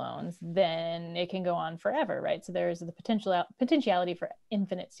standalones, then it can go on forever. Right. So there's the potentiality for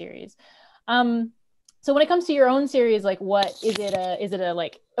infinite series. So when it comes to your own series, like what is it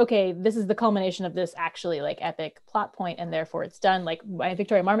like, okay, this is the culmination of this actually like epic plot point and therefore it's done. Like my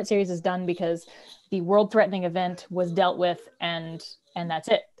Victoria Marmot series is done because the world threatening event was dealt with and that's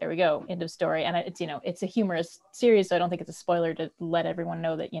it. There we go. End of story. And it's, it's a humorous series. So I don't think it's a spoiler to let everyone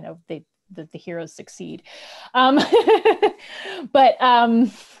know that, the heroes succeed. But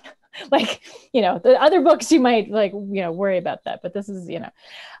the other books you might worry about that, but this is,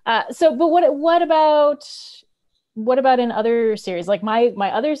 but what about in other series? Like my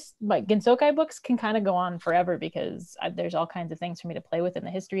Gensokai books can kind of go on forever because there's all kinds of things for me to play with in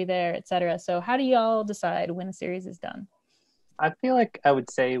the history there, etc. So how do y'all decide when a series is done? I feel like I would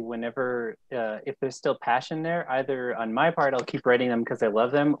say whenever, if there's still passion there, either on my part, I'll keep writing them because I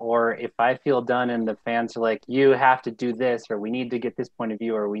love them, or if I feel done and the fans are like, you have to do this, or we need to get this point of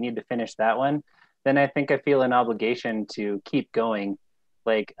view, or we need to finish that one, then I think I feel an obligation to keep going.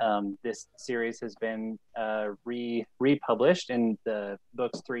 Like this series has been republished and the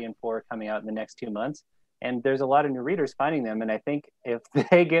books 3 and 4 coming out in the next 2 months. And there's a lot of new readers finding them. And I think if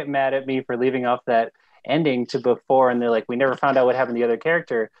they get mad at me for leaving off that ending to book 4 and they're like, we never found out what happened to the other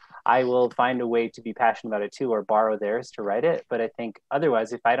character, I will find a way to be passionate about it too, or borrow theirs to write it. But I think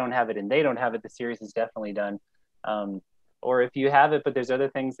otherwise, if I don't have it and they don't have it, the series is definitely done. Or if you have it, but there's other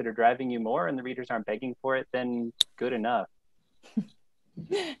things that are driving you more and the readers aren't begging for it, then good enough.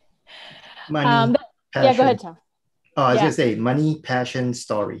 Money, passion. Yeah, go ahead, Tom. Oh, I was going to say money, passion,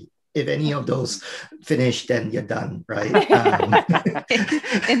 story. If any of those finish, then you're done, right?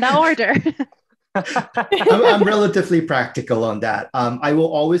 In that order. I'm relatively practical on that. I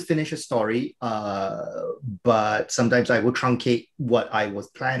will always finish a story, but sometimes I will truncate what I was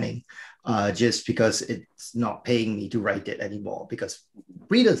planning just because it's not paying me to write it anymore because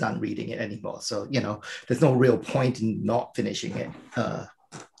readers aren't reading it anymore. So, there's no real point in not finishing it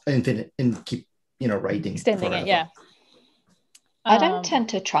and keep, writing. Extending forever. it, yeah. I don't tend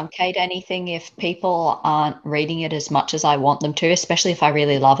to truncate anything if people aren't reading it as much as I want them to, especially if I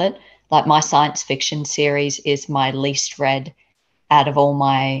really love it. Like my science fiction series is my least read out of all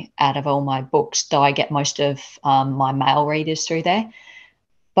my books, though I get most of my male readers through there.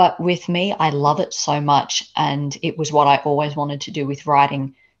 But with me, I love it so much, and it was what I always wanted to do with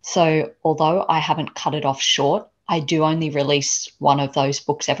writing. So although I haven't cut it off short, I do only release one of those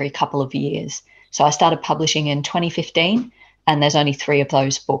books every couple of years. So I started publishing in 2015, and there's only 3 of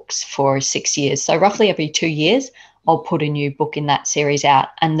those books for 6 years. So roughly every 2 years, I'll put a new book in that series out.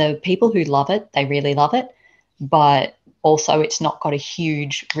 And the people who love it, they really love it. But also it's not got a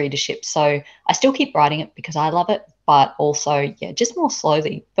huge readership. So I still keep writing it because I love it, but also, just more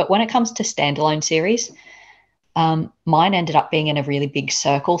slowly. But when it comes to standalone series, mine ended up being in a really big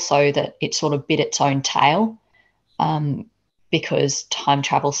circle so that it sort of bit its own tail because time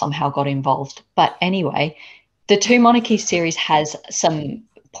travel somehow got involved. But anyway, the Two Monarchies series has some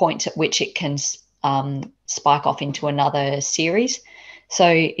points at which it can spike off into another series. So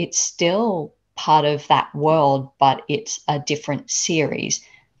it's still part of that world, but it's a different series.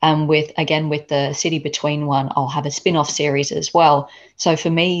 And with the City Between one, I'll have a spin-off series as well. So for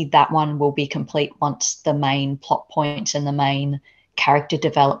me, that one will be complete once the main plot points and the main character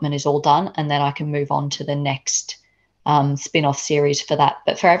development is all done. And then I can move on to the next spin-off series for that.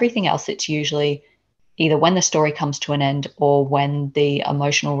 But for everything else, it's usually either when the story comes to an end or when the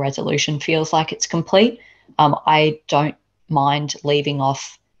emotional resolution feels like it's complete. I don't mind leaving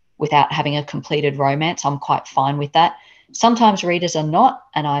off without having a completed romance. I'm quite fine with that. Sometimes readers are not,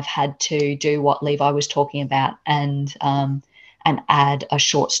 and I've had to do what Levi was talking about and add a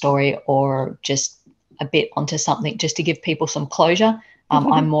short story or just a bit onto something just to give people some closure.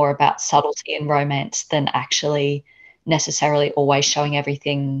 I'm more about subtlety in romance than actually necessarily always showing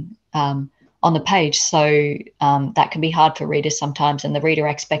everything on the page. So that can be hard for readers sometimes, and the reader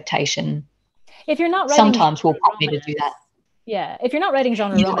expectation if you're not writing sometimes will prompt me to do that. Yeah, if you're not writing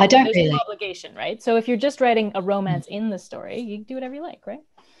genre romance, I don't there's really. no obligation, right? So if you're just writing a romance in the story, you do whatever you like, right?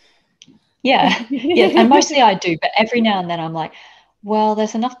 Yeah, yeah, and mostly I do, but every now and then I'm like, well,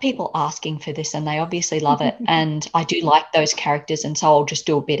 there's enough people asking for this and they obviously love it, and I do like those characters, and so I'll just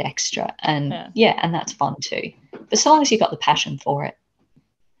do a bit extra, and and that's fun too. But so long as you've got the passion for it.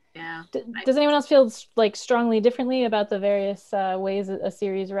 Yeah. Does anyone else feel like strongly differently about the various ways a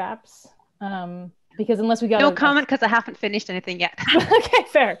series wraps? Because unless we got no comment, because I haven't finished anything yet. Okay,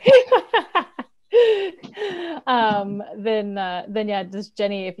 fair. Then yeah, just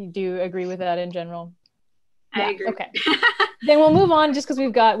Jenny, if you do agree with that in general. I agree. Okay. Then we'll move on, just because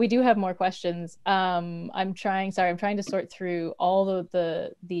we do have more questions. I'm trying to sort through all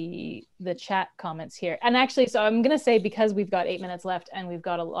the chat comments here. And actually, so I'm gonna say, because we've got 8 minutes left and we've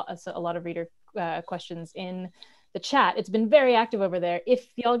got a lot of reader questions in the chat, it's been very active over there. If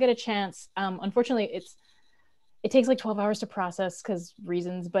y'all get a chance, unfortunately it takes like 12 hours to process because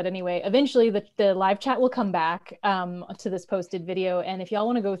reasons, but anyway, eventually the live chat will come back to this posted video, and if y'all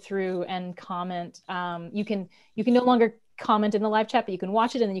want to go through and comment, you can no longer comment in the live chat, but you can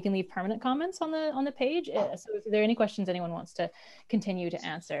watch it and then you can leave permanent comments on the page. So if there are any questions anyone wants to continue to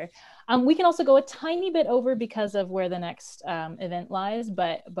answer, we can also go a tiny bit over because of where the next event lies,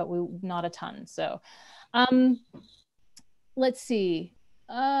 but we not a ton. So let's see.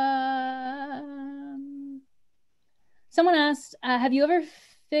 Someone asked, have you ever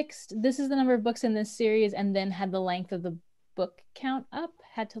fixed, this is the number of books in this series, and then had the length of the book count up?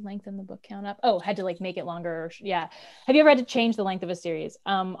 Had to lengthen the book count up? Oh, had to like make it longer. Yeah. Have you ever had to change the length of a series?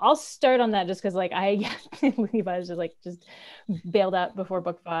 I'll start on that just because like Levi's just bailed out before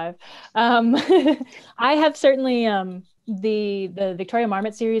book 5. I have certainly the Victoria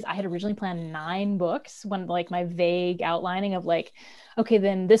Marmot series, I had originally planned 9 books when like my vague outlining of like, okay,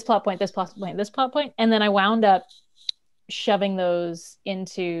 then this plot point, this plot point, this plot point, and then I wound up shoving those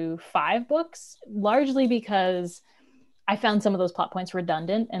into 5 books, largely because I found some of those plot points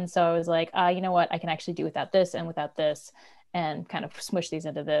redundant. And so I was like, you know what, I can actually do without this and kind of smush these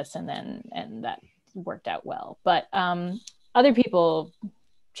into this. And that worked out well. But other people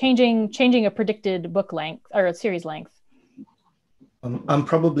changing a predicted book length or a series length. I'm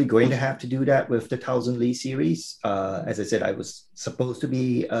probably going to have to do that with the Thousand Lee series. As I said, I was supposed to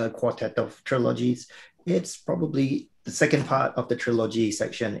be a quartet of trilogies. It's probably the second part of the trilogy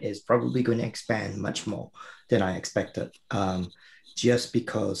section is probably going to expand much more than I expected, just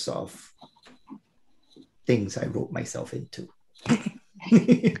because of things I wrote myself into.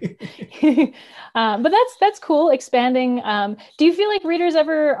 But that's cool, expanding. Do you feel like readers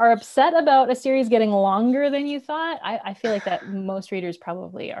ever are upset about a series getting longer than you thought? I feel like that most readers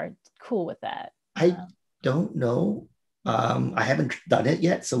probably are cool with that. I don't know. I haven't done it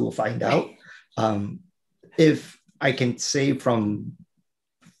yet, so we'll find out. If I can say from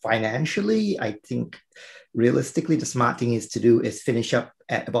financially, I think realistically the smart thing is to do is finish up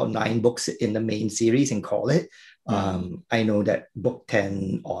at about 9 books in the main series and call it. I know that book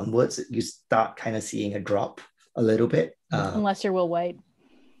 10 onwards, you start kind of seeing a drop a little bit. Unless you're Will White.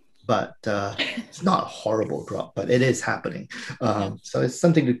 But it's not a horrible drop, but it is happening. So it's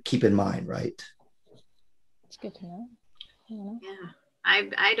something to keep in mind, right? It's good to know. Yeah,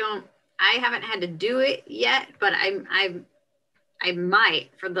 I haven't had to do it yet, but I might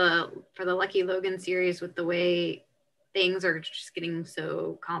for the Lucky Logan series with the way things are just getting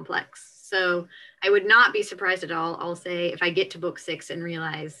so complex. So I would not be surprised at all. I'll say if I get to book 6 and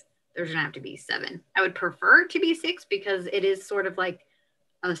realize there's gonna have to be 7. I would prefer to be 6 because it is sort of like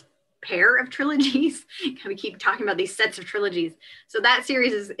a pair of trilogies. We keep talking about these sets of trilogies. So that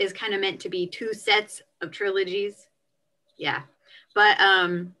series is kind of meant to be 2 sets of trilogies. Yeah.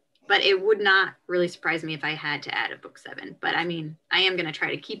 But it would not really surprise me if I had to add a book 7. But I mean, I am going to try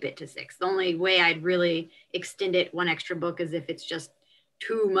to keep it to 6. The only way I'd really extend it 1 extra book is if it's just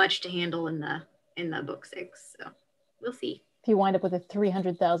too much to handle in the book 6. So we'll see. If you wind up with a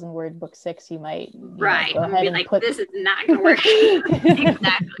 300,000 word book 6, you might go ahead and be like, this is not going to work.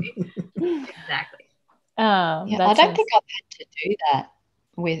 Exactly. Yeah, I don't think I've had to do that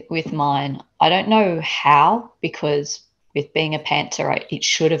with mine. I don't know how, because with being a pantser, it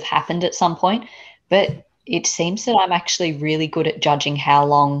should have happened at some point. But it seems that I'm actually really good at judging how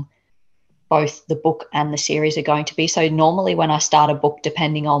long both the book and the series are going to be. So normally when I start a book,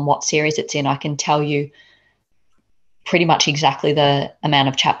 depending on what series it's in, I can tell you pretty much exactly the amount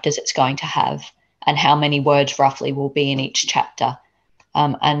of chapters it's going to have and how many words roughly will be in each chapter.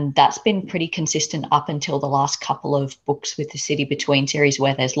 And that's been pretty consistent up until the last couple of books with the City Between series,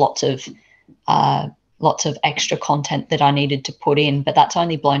 where there's lots of extra content that I needed to put in, but that's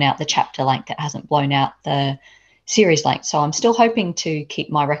only blown out the chapter length. It hasn't blown out the series length. So I'm still hoping to keep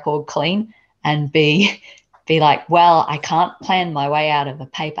my record clean and be like, well, I can't plan my way out of a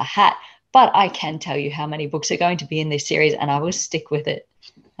paper hat, but I can tell you how many books are going to be in this series, and I will stick with it.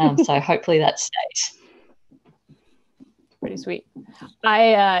 So hopefully that stays. Pretty sweet.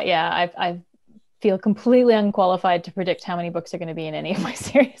 I feel completely unqualified to predict how many books are going to be in any of my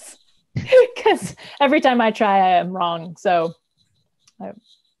series because every time I try, I am wrong. So I'm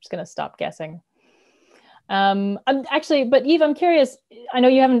just going to stop guessing. I'm actually, but Eve, I'm curious. I know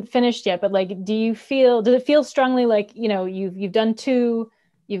you haven't finished yet, but like, does it feel strongly like, you've done 2,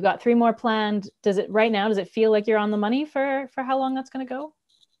 you've got 3 more planned? Does it feel like you're on the money for how long that's going to go?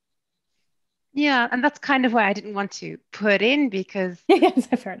 Yeah, and that's kind of why I didn't want to put in, because yes,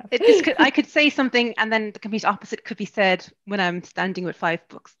 fair enough. I could say something and then the complete opposite could be said when I'm standing with 5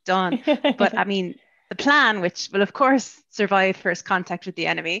 books done. But I mean, the plan, which will of course survive first contact with the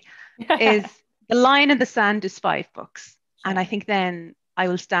enemy, is the line in the sand is 5 books. And I think then I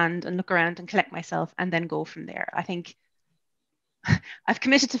will stand and look around and collect myself and then go from there. I think I've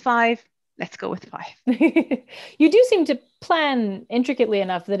committed to 5. Let's go with 5. You do seem to plan intricately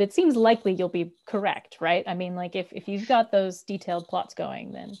enough that it seems likely you'll be correct, right? I mean, like if you've got those detailed plots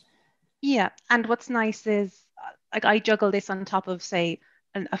going, then. Yeah, and what's nice is like I juggle this on top of, say,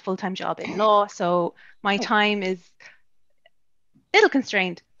 a full-time job in law, so my time is a little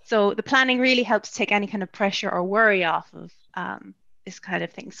constrained. So the planning really helps take any kind of pressure or worry off of this kind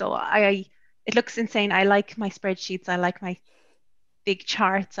of thing. So it looks insane. I like my spreadsheets. I like my big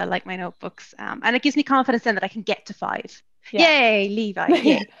charts. I like my notebooks. And it gives me confidence then that I can get to 5. Yeah. Yay, Levi,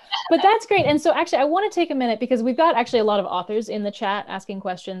 yay. But that's great. And so actually, I want to take a minute because we've got actually a lot of authors in the chat asking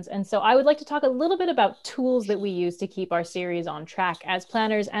questions. And so I would like to talk a little bit about tools that we use to keep our series on track as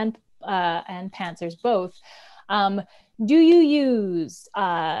planners and pantsers both. Do you use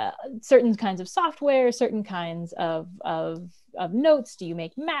certain kinds of software, certain kinds of notes? Do you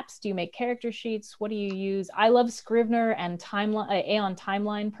make maps? Do you make character sheets? What do you use? I love Scrivener and Aeon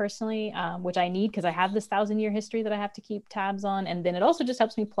Timeline personally, which I need because I have this 1,000-year history that I have to keep tabs on. And then it also just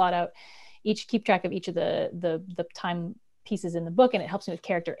helps me keep track of each of the time pieces in the book. And it helps me with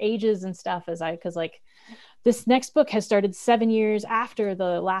character ages and stuff because like this next book has started 7 years after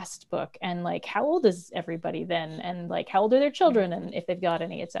the last book. And like, how old is everybody then? And like, how old are their children? And if they've got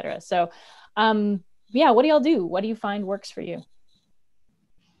any, et cetera. So, yeah, what do y'all do? What do you find works for you?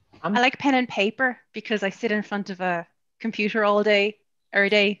 I like pen and paper because I sit in front of a computer all day, every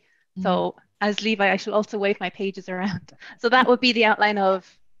day. So as Levi, I should also wave my pages around. So that would be the outline of,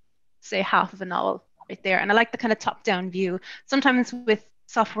 say, half of a novel right there. And I like the kind of top-down view. Sometimes with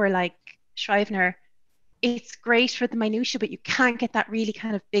software like Scrivener, it's great for the minutiae, but you can't get that really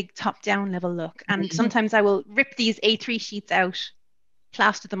kind of big top-down level look. And sometimes I will rip these A3 sheets out,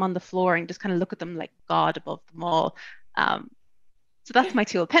 plaster them on the floor, and just kind of look at them like God above them all. So that's my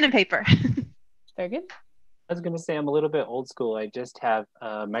tool, pen and paper. Very good. I was going to say I'm a little bit old school. I just have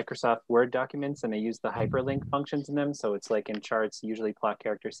Microsoft Word documents, and I use the hyperlink functions in them. So it's like in charts, usually plot,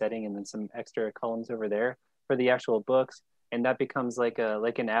 character, setting, and then some extra columns over there for the actual books. And that becomes like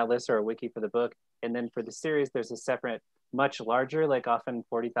an atlas or a wiki for the book. And then for the series, there's a separate, much larger, like often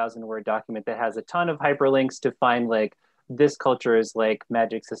 40,000 word document that has a ton of hyperlinks to find like this culture is like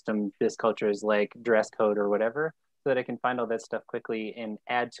magic system, this culture is like dress code or whatever, so that I can find all that stuff quickly and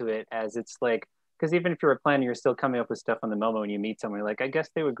add to it as it's like, because even if you're a planner, you're still coming up with stuff on the moment when you meet someone. You're like, I guess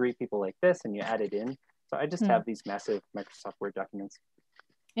they would greet people like this, and you add it in. So I just have these massive Microsoft Word documents.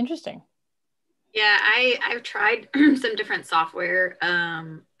 Interesting. Yeah, I've tried some different software.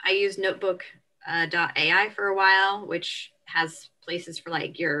 I used Notebook.ai for a while, which has places for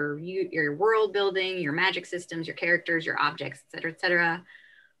like your world building, your magic systems, your characters, your objects, et cetera, et cetera.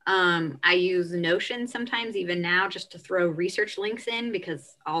 I use Notion sometimes, even now, just to throw research links in,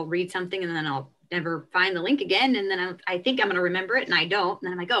 because I'll read something and then I'll never find the link again. And then I think I'm going to remember it and I don't. And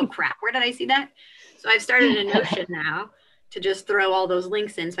then I'm like, oh crap, where did I see that? So I've started a Notion now to just throw all those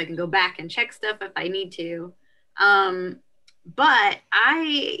links in so I can go back and check stuff if I need to. But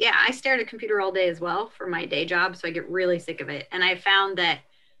I stare at a computer all day as well for my day job, so I get really sick of it. And I found that,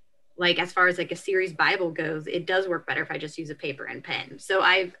 like, as far as like a series Bible goes, it does work better if I just use a paper and pen. So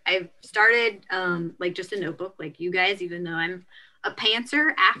I've started like just a notebook, like you guys. Even though I'm a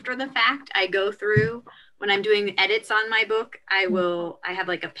pantser after the fact, I go through when I'm doing edits on my book. I have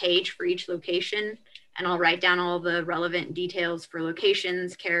like a page for each location, and I'll write down all the relevant details for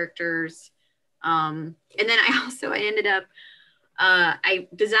locations, characters, and then I ended up I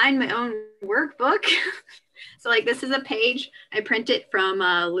designed my own workbook. So like this is a page. I print it from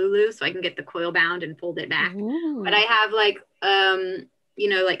Lulu so I can get the coil bound and fold it back. Ooh. But I have like,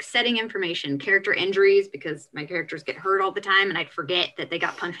 like setting information, character injuries, because my characters get hurt all the time and I'd forget that they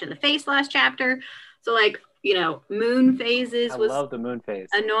got punched in the face last chapter. So like, moon phases was I love the moon phase.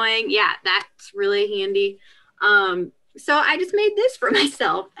 annoying. Yeah, that's really handy. So I just made this for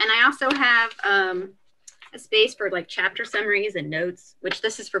myself. And I also have a space for like chapter summaries and notes, which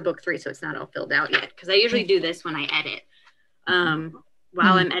this is for book 3, so it's not all filled out yet, because I usually do this when I edit.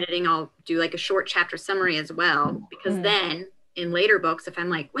 While I'm editing, I'll do like a short chapter summary as well, because then in later books, if I'm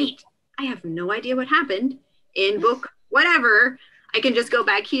like, wait, I have no idea what happened in book whatever, I can just go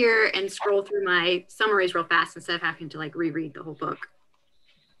back here and scroll through my summaries real fast instead of having to like reread the whole book.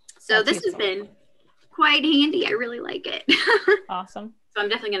 So this has been quite handy. I really like it. Awesome. So I'm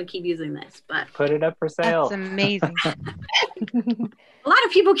definitely going to keep using this, but Put it up for sale. That's amazing. a lot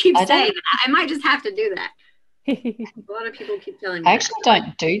of people keep saying that. I might just have to do that. A lot of people keep telling me. I actually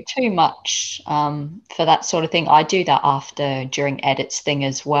don't do too much for that sort of thing. I do that during edits thing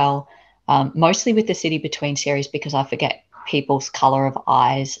as well, mostly with the City Between series, because I forget people's color of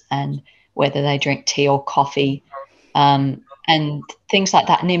eyes and whether they drink tea or coffee. And things like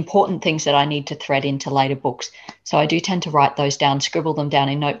that, and important things that I need to thread into later books. So I do tend to write those down, scribble them down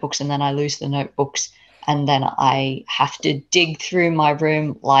in notebooks, and then I lose the notebooks, and then I have to dig through my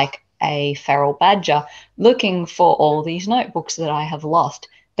room like a feral badger looking for all these notebooks that I have lost.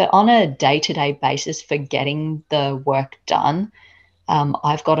 But on a day-to-day basis for getting the work done,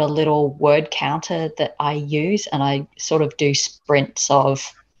 I've got a little word counter that I use, and I sort of do sprints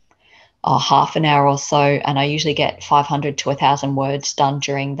of half an hour or so, and I usually get 500 to 1,000 words done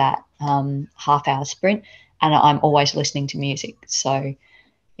during that half-hour sprint, and I'm always listening to music. So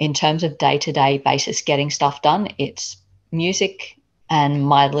in terms of day-to-day basis getting stuff done, it's music and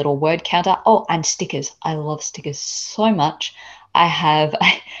my little word counter. Oh, and stickers. I love stickers so much. I have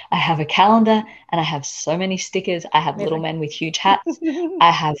a calendar, and I have so many stickers. I have little men with huge hats. I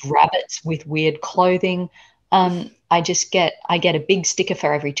have rabbits with weird clothing. I get a big sticker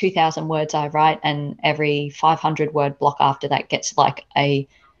for every 2,000 words I write, and every 500 word block after that gets like a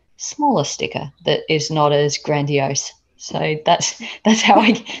smaller sticker that is not as grandiose. So that's how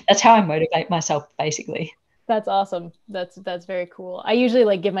I motivate myself, basically. That's awesome. That's very cool. I usually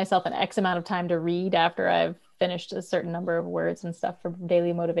like give myself an X amount of time to read after I've finished a certain number of words and stuff for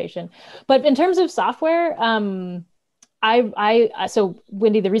daily motivation. But in terms of software, so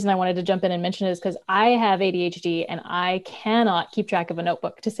Wendy, the reason I wanted to jump in and mention it is because I have ADHD and I cannot keep track of a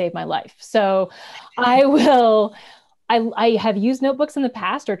notebook to save my life. So I have used notebooks in the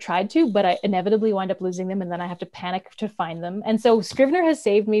past or tried to, but I inevitably wind up losing them, and then I have to panic to find them. And so Scrivener has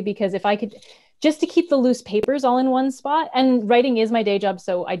saved me, because if I could just to keep the loose papers all in one spot, and writing is my day job,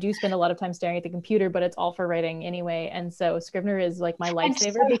 so I do spend a lot of time staring at the computer, but it's all for writing anyway. And so Scrivener is like my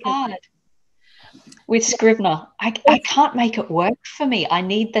lifesaver. So hard with Scrivener. I can't make it work for me. I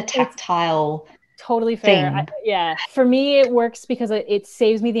need the tactile. Totally fair. For me it works because it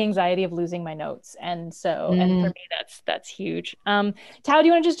saves me the anxiety of losing my notes, and so and for me that's huge. Tao, do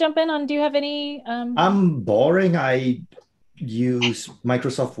you want to just jump in on? Do you have any? I'm boring. I use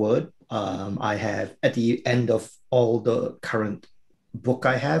Microsoft Word. I have at the end of all the current book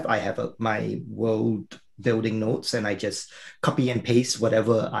I have my world building notes, and I just copy and paste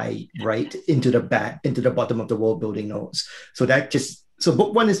whatever I write into the bottom of the world building notes. So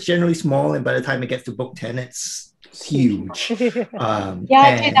book 1 is generally small, and by the time it gets to book 10, it's huge. I do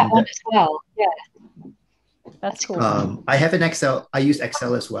that one as well. Yeah, that's cool. I have an Excel. I use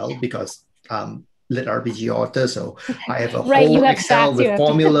Excel as well because lit RPG author, so I have a whole Excel with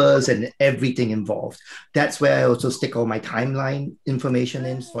formulas and everything involved. That's where I also stick all my timeline information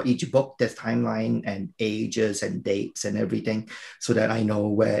in for each book. There's timeline and ages and dates and everything, so that I know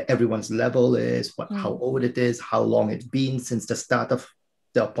where everyone's level is, how old it is, how long it's been since the start of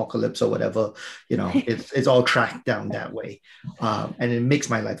the apocalypse or whatever. It's all tracked down that way, and it makes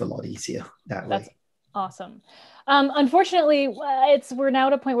my life a lot easier that way. Awesome. Unfortunately, we're now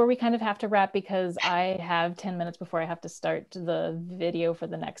at a point where we kind of have to wrap because I have 10 minutes before I have to start the video for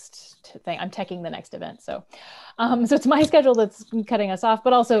the next thing. I'm teching the next event, so it's my schedule that's cutting us off,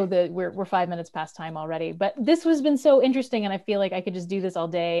 but also we're 5 minutes past time already. But this has been so interesting, and I feel like I could just do this all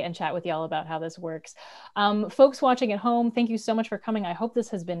day and chat with y'all about how this works. Folks watching at home, thank you so much for coming. I hope this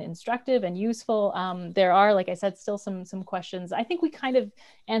has been instructive and useful. There are, like I said, still some questions. I think we kind of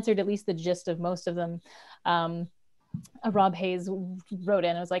answered at least the gist of most of them. Rob Hayes wrote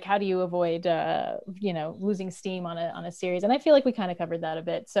in, it was like, how do you avoid losing steam on a series? And I feel like we kind of covered that a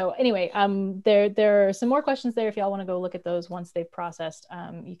bit. So anyway, there are some more questions there. If y'all want to go look at those once they've processed,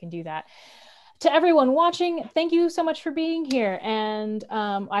 you can do that. To everyone watching, thank you so much for being here. And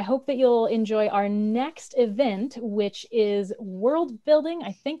I hope that you'll enjoy our next event, which is world building.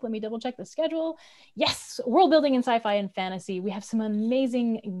 I think, let me double check the schedule. Yes, world building in sci-fi and fantasy. We have some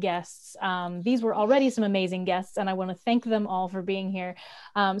amazing guests. These were already some amazing guests, and I want to thank them all for being here.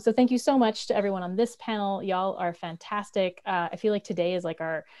 So thank you so much to everyone on this panel. Y'all are fantastic. I feel like today is like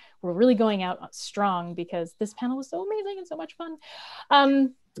we're really going out strong because this panel was so amazing and so much fun.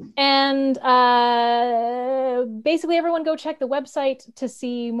 And basically everyone go check the website to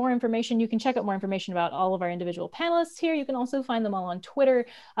see more information. You can check out more information about all of our individual panelists here. You can also find them all on Twitter.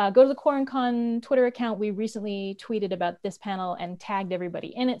 Go to the QuaranCon Twitter account. We recently tweeted about this panel and tagged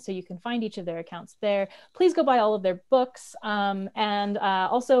everybody in it, so you can find each of their accounts there. Please go buy all of their books, and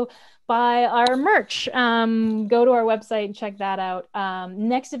also buy our merch. Go to our website and check that out.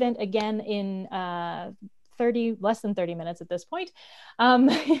 Next event again in less than 30 minutes at this point.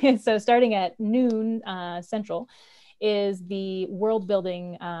 So starting at noon Central is the world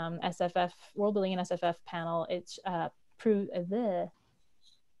building SFF, world building and SFF panel. It's can't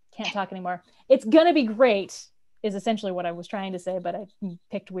talk anymore. It's gonna be great is essentially what I was trying to say, but I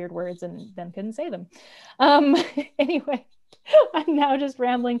picked weird words and then couldn't say them. Anyway, I'm now just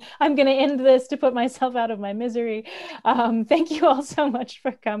rambling. I'm going to end this to put myself out of my misery. Thank you all so much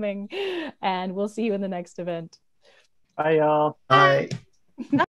for coming, and we'll see you in the next event. Bye, y'all. Bye.